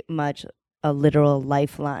very much a literal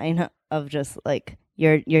lifeline of just like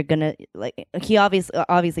you're gonna like he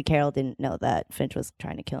obviously Carol didn't know that Finch was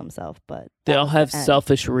trying to kill himself, but They all have the end.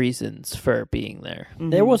 selfish reasons for being there.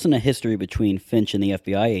 There Mhm. wasn't a history between Finch and the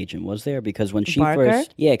FBI agent, was there? Because when she Barker?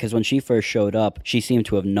 because when she first showed up, she seemed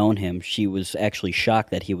to have known him. She was actually shocked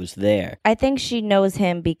that he was there. I think she knows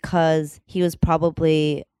him because he was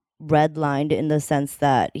probably redlined in the sense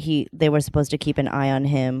that they were supposed to keep an eye on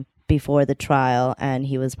him before the trial, and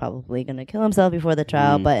he was probably going to kill himself before the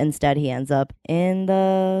trial, but instead he ends up in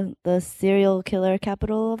the serial killer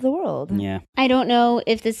capital of the world. Yeah. I don't know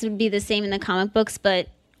if this would be the same in the comic books, but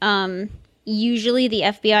usually the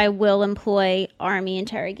FBI will employ army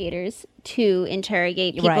interrogators to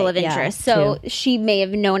interrogate people Right, of yeah, interest. So too. she may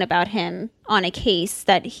have known about him on a case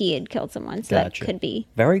that he had killed someone. So Gotcha. that could be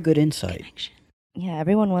Very good insight. connection. Yeah,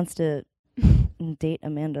 everyone wants to date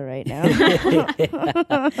Amanda right now.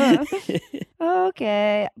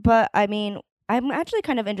 Okay. But I mean, I'm actually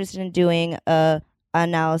kind of interested in doing a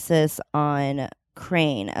analysis on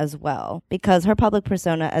Crane as well, because her public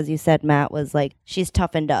persona, as you said, Matt, was like, she's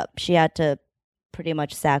toughened up. She had to pretty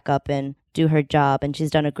much sack up and do her job, and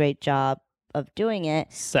she's done a great job of doing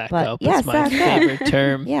it. Sack But- up yeah, is my sack up. favorite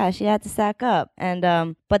term. Yeah, she had to sack up.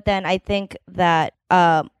 And but then I think that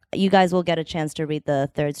you guys will get a chance to read the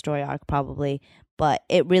third story arc probably, but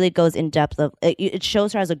it really goes in depth of it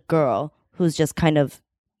shows her as a girl who's just kind of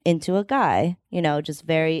into a guy, you know, just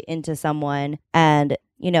very into someone, and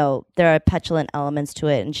you know, there are petulant elements to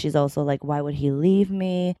it, and she's also like, why would he leave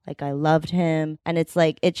me? Like, I loved him. And it's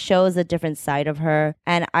like, it shows a different side of her.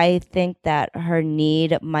 And I think that her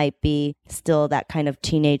need might be still that kind of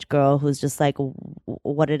teenage girl who's just like,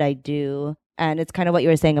 what did I do? And it's kind of what you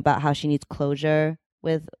were saying about how she needs closure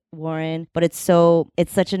with Warren. But it's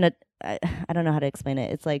such an, I don't know how to explain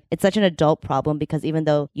it. It's like, it's such an adult problem, because even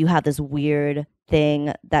though you have this weird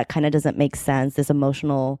thing that kind of doesn't make sense, this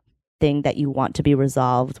emotional thing that you want to be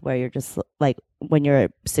resolved, where you're just like, when you're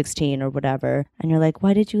 16 or whatever, and you're like,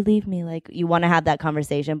 why did you leave me? Like, you want to have that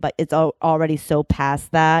conversation, but it's already so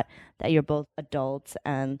past that you're both adults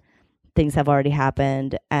and things have already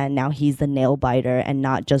happened, and now he's the nail biter and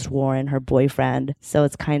not just Warren, her boyfriend. So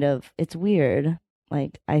it's weird.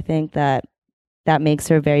 Like, I think that makes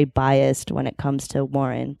her very biased when it comes to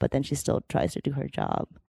Warren, but then she still tries to do her job.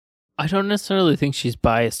 I don't necessarily think she's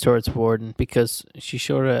biased towards Warren because she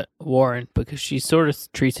sort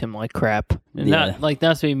of treats him like crap. And Yeah.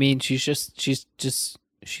 not to be mean. She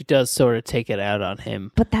does sort of take it out on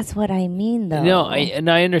him. But that's what I mean, though. No,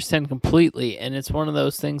 I understand completely, and it's one of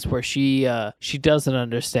those things where she doesn't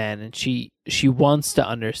understand, and she wants to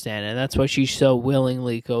understand, and that's why she so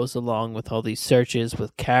willingly goes along with all these searches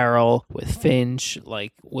with Carol, with Finch,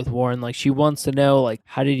 like with Warren. Like, she wants to know, like,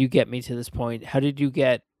 how did you get me to this point? How did you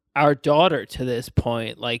get our daughter to this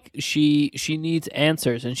point? Like, she needs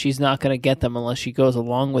answers, and she's not going to get them unless she goes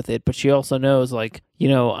along with it. But she also knows, like, you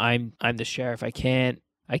know, I'm the sheriff. I can't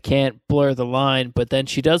blur the line, but then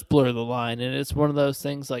she does blur the line, and it's one of those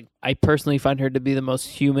things. Like, I personally find her to be the most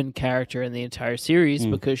human character in the entire series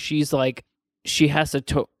because she's like, she has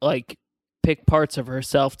to like pick parts of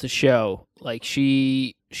herself to show. Like,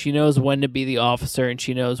 she knows when to be the officer, and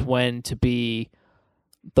she knows when to be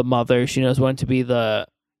the mother. She knows when to be the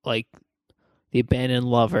abandoned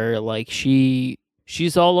lover. Like, she's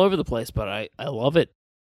all over the place, but I love it.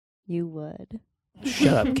 You would.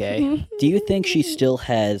 Shut up, Kay. Do you think she still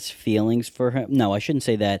has feelings for him? No, I shouldn't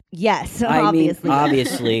say that. Yes, I obviously. mean,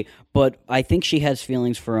 obviously, but I think she has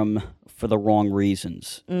feelings for him for the wrong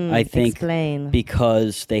reasons. I think Explain.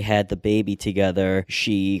 because they had the baby together,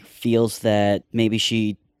 she feels that maybe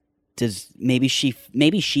she feels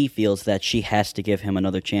that she has to give him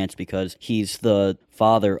another chance because he's the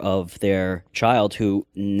father of their child, who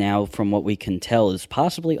now, from what we can tell, is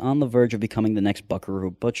possibly on the verge of becoming the next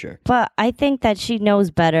Buckaroo butcher. But I think that she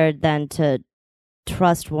knows better than to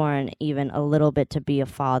trust Warren even a little bit to be a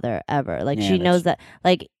father ever. Like, Yeah, she knows that,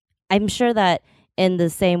 like, I'm sure that in the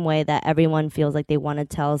same way that everyone feels like they want to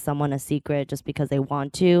tell someone a secret just because they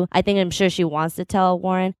want to, I'm sure she wants to tell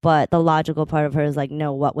Warren, but the logical part of her is like,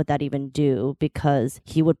 no, what would that even do? Because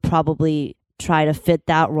he would probably try to fit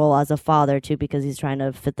that role as a father too, because he's trying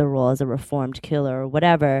to fit the role as a reformed killer or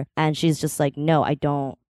whatever. And she's just like, no, I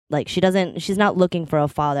don't. Like, she's not looking for a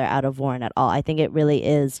father out of Warren at all. I think it really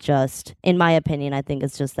is just, in my opinion, I think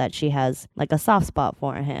it's just that she has like a soft spot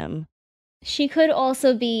for him. She could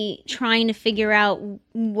also be trying to figure out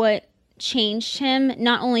what changed him,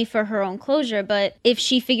 not only for her own closure, but if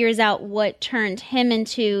she figures out what turned him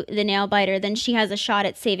into the nail biter, then she has a shot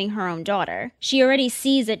at saving her own daughter. She already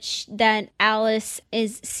sees that Alice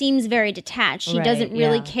seems very detached. She doesn't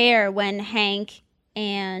really care when Hank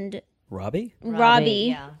and Robbie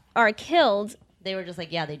are killed. They were just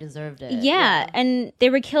like, yeah, they deserved it. Yeah, and they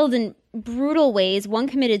were killed in brutal ways. One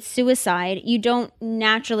committed suicide. You don't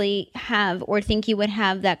naturally have or think you would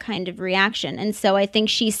have that kind of reaction. And so I think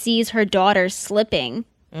she sees her daughter slipping.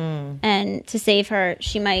 And to save her,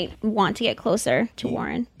 she might want to get closer to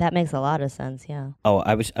Warren. That makes a lot of sense, yeah. Oh,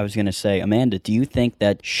 I was going to say, Amanda, do you think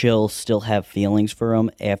that she'll still have feelings for him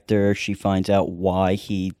after she finds out why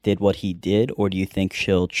he did what he did? Or do you think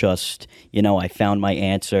she'll just, I found my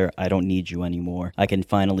answer, I don't need you anymore, I can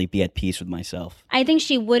finally be at peace with myself? I think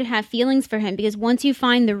she would have feelings for him because once you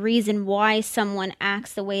find the reason why someone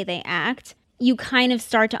acts the way they act, you kind of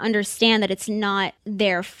start to understand that it's not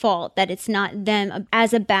their fault, that it's not them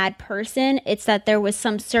as a bad person. It's that there was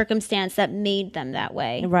some circumstance that made them that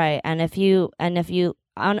way. Right. And if you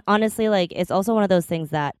honestly, like, it's also one of those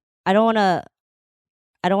things that I don't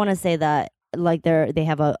want to say that like they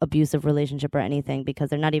have a abusive relationship or anything, because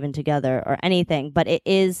they're not even together or anything, but it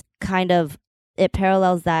is kind of, it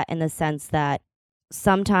parallels that in the sense that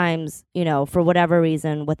sometimes, you know, for whatever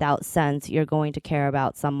reason, without sense, you're going to care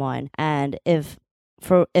about someone. And if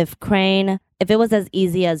it was as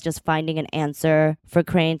easy as just finding an answer for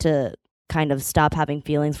Crane to kind of stop having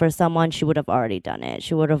feelings for someone, she would have already done it.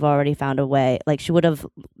 She would have already found a way. Like, she would have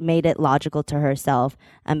made it logical to herself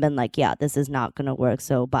and been like, yeah, this is not going to work,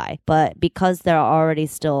 so bye. But because there are already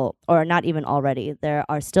still, or not even already, there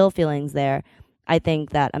are still feelings there, I think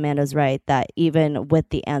that Amanda's right, that even with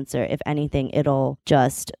the answer, if anything, it'll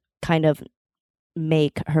just kind of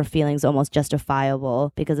make her feelings almost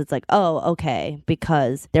justifiable, because it's like, oh, okay,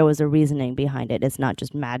 because there was a reasoning behind it. It's not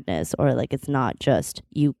just madness, or like, it's not just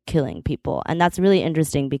you killing people. And that's really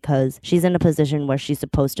interesting, because she's in a position where she's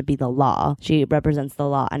supposed to be the law. She represents the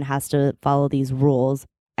law and has to follow these rules.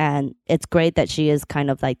 And it's great that she is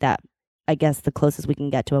kind of like that, I guess the closest we can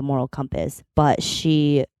get to a moral compass. But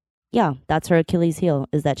that's her Achilles heel,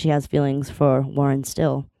 is that she has feelings for Warren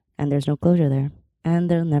still, and there's no closure there,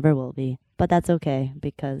 and there never will be. But that's okay,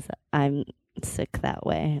 because I'm sick that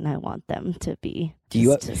way, and I want them to be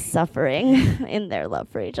just suffering in their love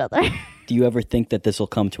for each other. Do you ever think that this will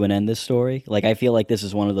come to an end, this story? Like, I feel like this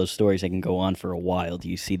is one of those stories that can go on for a while. Do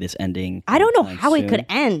you see this ending? I don't know how soon? It could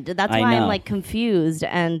end. That's why I'm like confused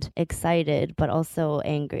and excited, but also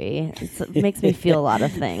angry. It makes me feel a lot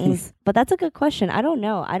of things. But that's a good question. I don't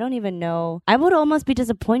know. I don't even know. I would almost be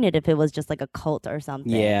disappointed if it was just like a cult or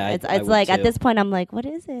something. Yeah, it's I like would at too. this point, I'm like, what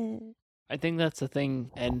is it? I think that's the thing,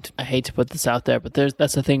 and I hate to put this out there, but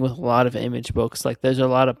that's the thing with a lot of image books. Like, there's a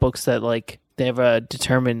lot of books that, like, they have a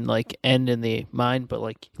determined, like, end in the mind, but,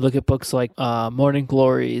 like, look at books like Morning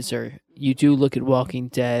Glories, or you do look at Walking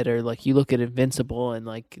Dead, or, like, you look at Invincible, and,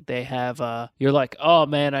 like, they have, you're like, oh,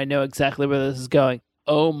 man, I know exactly where this is going.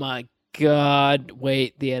 Oh, my God,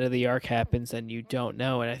 wait, the end of the arc happens and you don't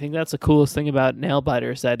know. And I think that's the coolest thing about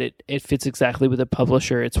Nailbiter, is that it fits exactly with the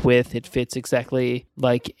publisher it's with. It fits exactly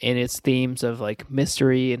like in its themes of like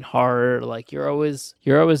mystery and horror. Like, you're always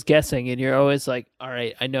guessing, and you're always like, all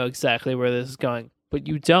right, I know exactly where this is going, but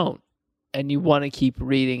you don't. And you want to keep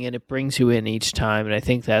reading, and it brings you in each time. And I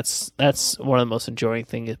think that's one of the most enjoying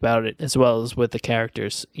things about it, as well as with the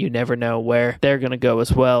characters. You never know where they're going to go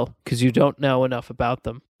as well, because you don't know enough about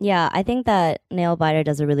them. Yeah, I think that Nailbiter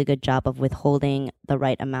does a really good job of withholding the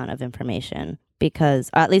right amount of information, because,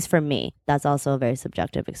 or at least for me, that's also a very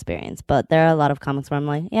subjective experience. But there are a lot of comics where I'm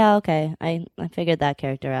like, yeah, okay, I figured that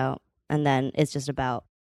character out. And then it's just about.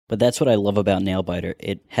 But that's what I love about Nailbiter.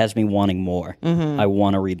 It has me wanting more. Mm-hmm. I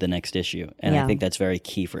want to read the next issue. And Yeah. I think that's very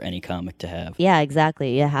key for any comic to have. Yeah,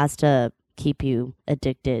 exactly. It has to keep you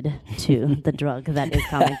addicted to the drug that is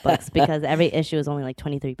comic books, because every issue is only like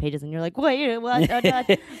 23 pages, and you're like, wait, what?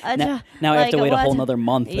 Now I have to wait a whole nother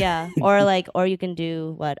month. Yeah, or you can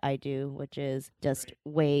do what I do, which is just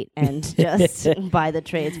wait and just buy the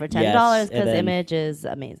trades for $10, because Image is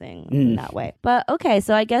amazing in that way. But okay,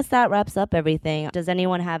 so I guess that wraps up everything. Does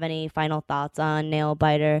anyone have any final thoughts on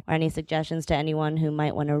Nailbiter, or any suggestions to anyone who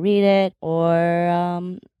might want to read it,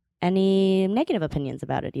 or any negative opinions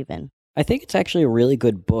about it even? I think it's actually a really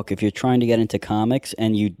good book if you're trying to get into comics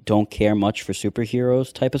and you don't care much for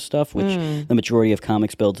superheroes type of stuff, which the majority of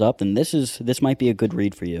comics builds up, then this might be a good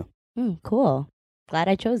read for you. Cool. Glad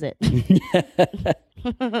I chose it.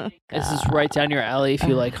 This is right down your alley if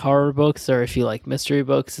you like horror books, or if you like mystery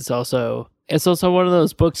books. It's also one of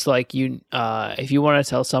those books, like, you if you want to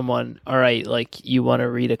tell someone, all right, like, you want to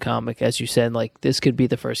read a comic, as you said, like, this could be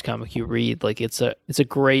the first comic you read. Like, it's a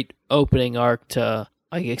great opening arc to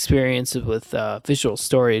like experience it with visual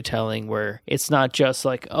storytelling, where it's not just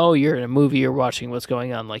like, oh, you're in a movie, you're watching what's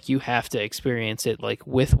going on. Like, you have to experience it like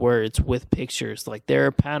with words, with pictures. Like, there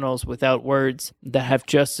are panels without words that have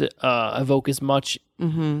just evoke as much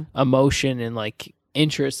emotion and like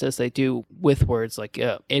interest as they do with words. Like,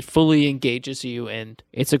 it fully engages you, and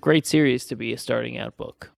it's a great series to be a starting out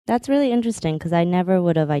book. That's really interesting, because I never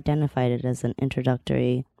would have identified it as an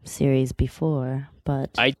introductory series before, but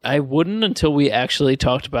I wouldn't until we actually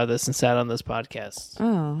talked about this and sat on this podcast.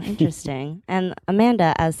 Oh, interesting. And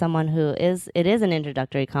Amanda, as someone it is an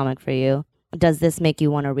introductory comic for you, does this make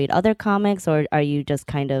you want to read other comics, or are you just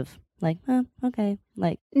kind of like, okay,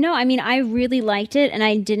 like. No, I mean, I really liked it and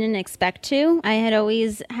I didn't expect to. I had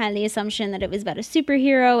always had the assumption that it was about a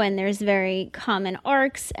superhero and there's very common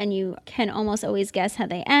arcs and you can almost always guess how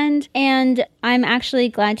they end. And I'm actually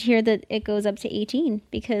glad to hear that it goes up to 18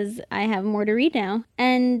 because I have more to read now.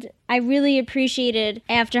 And I really appreciated,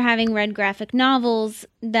 after having read graphic novels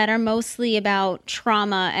that are mostly about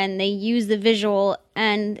trauma and they use the visual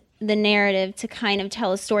and the narrative to kind of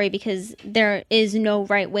tell a story because there is no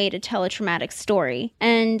right way to tell a traumatic story.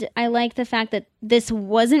 And I like the fact that this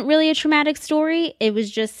wasn't really a traumatic story. It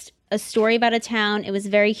was just a story about a town. It was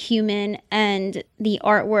very human, and the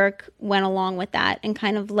artwork went along with that and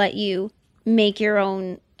kind of let you make your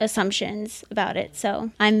own assumptions about it. So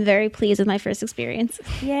I'm very pleased with my first experience.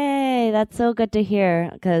 Yay, that's so good to hear,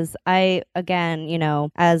 because I, again,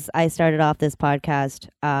 as I started off this podcast,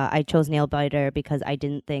 I chose Nailbiter because I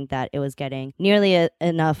didn't think that it was getting nearly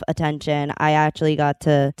enough attention. I actually got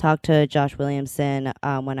to talk to Josh Williamson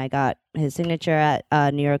when I got his signature at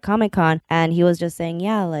New York Comic Con, and he was just saying,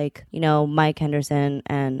 yeah, like, Mike Henderson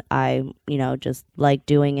and I, just like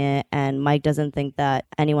doing it, and Mike doesn't think that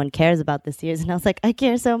anyone cares about this series. And I was like, I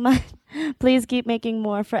care so much. Please keep making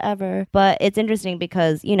more forever. But it's interesting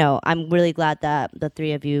because, I'm really glad that the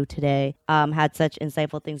three of you today had such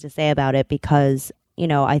insightful things to say about it, because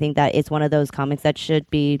I think that it's one of those comics that should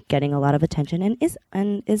be getting a lot of attention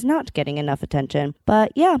and is not getting enough attention.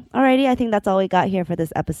 But yeah, alrighty, I think that's all we got here for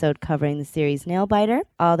this episode covering the series Nailbiter.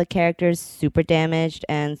 All the characters super damaged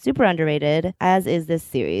and super underrated, as is this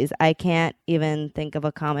series. I can't even think of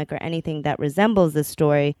a comic or anything that resembles this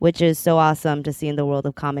story, which is so awesome to see in the world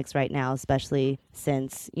of comics right now, especially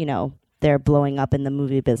since, they're blowing up in the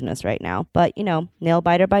movie business right now. But,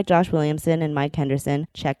 Nailbiter by Josh Williamson and Mike Henderson.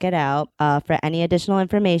 Check it out. For any additional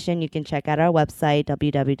information, you can check out our website,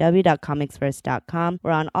 www.comicsverse.com.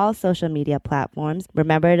 We're on all social media platforms.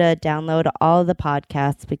 Remember to download all the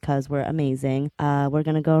podcasts because we're amazing. We're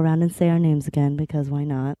going to go around and say our names again because why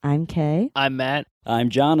not? I'm Kay. I'm Matt.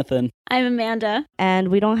 I'm Jonathan. I'm Amanda. And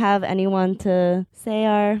we don't have anyone to say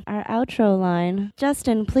our outro line.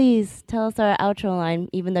 Justin, please tell us our outro line,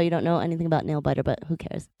 even though you don't know anything about Nailbiter, but who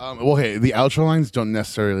cares? Okay, the outro lines don't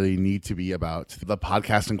necessarily need to be about the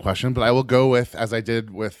podcast in question, but I will go with, as I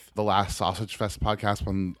did with the last Sausage Fest podcast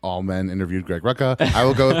when All Men interviewed Greg Rucka, I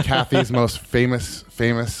will go with Kathy's most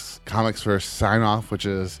famous Comics Verse sign off, which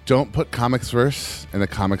is, don't put Comics Verse in a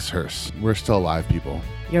comics hearse. We're still alive, people.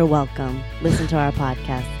 You're welcome. Listen to our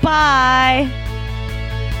podcast. Bye!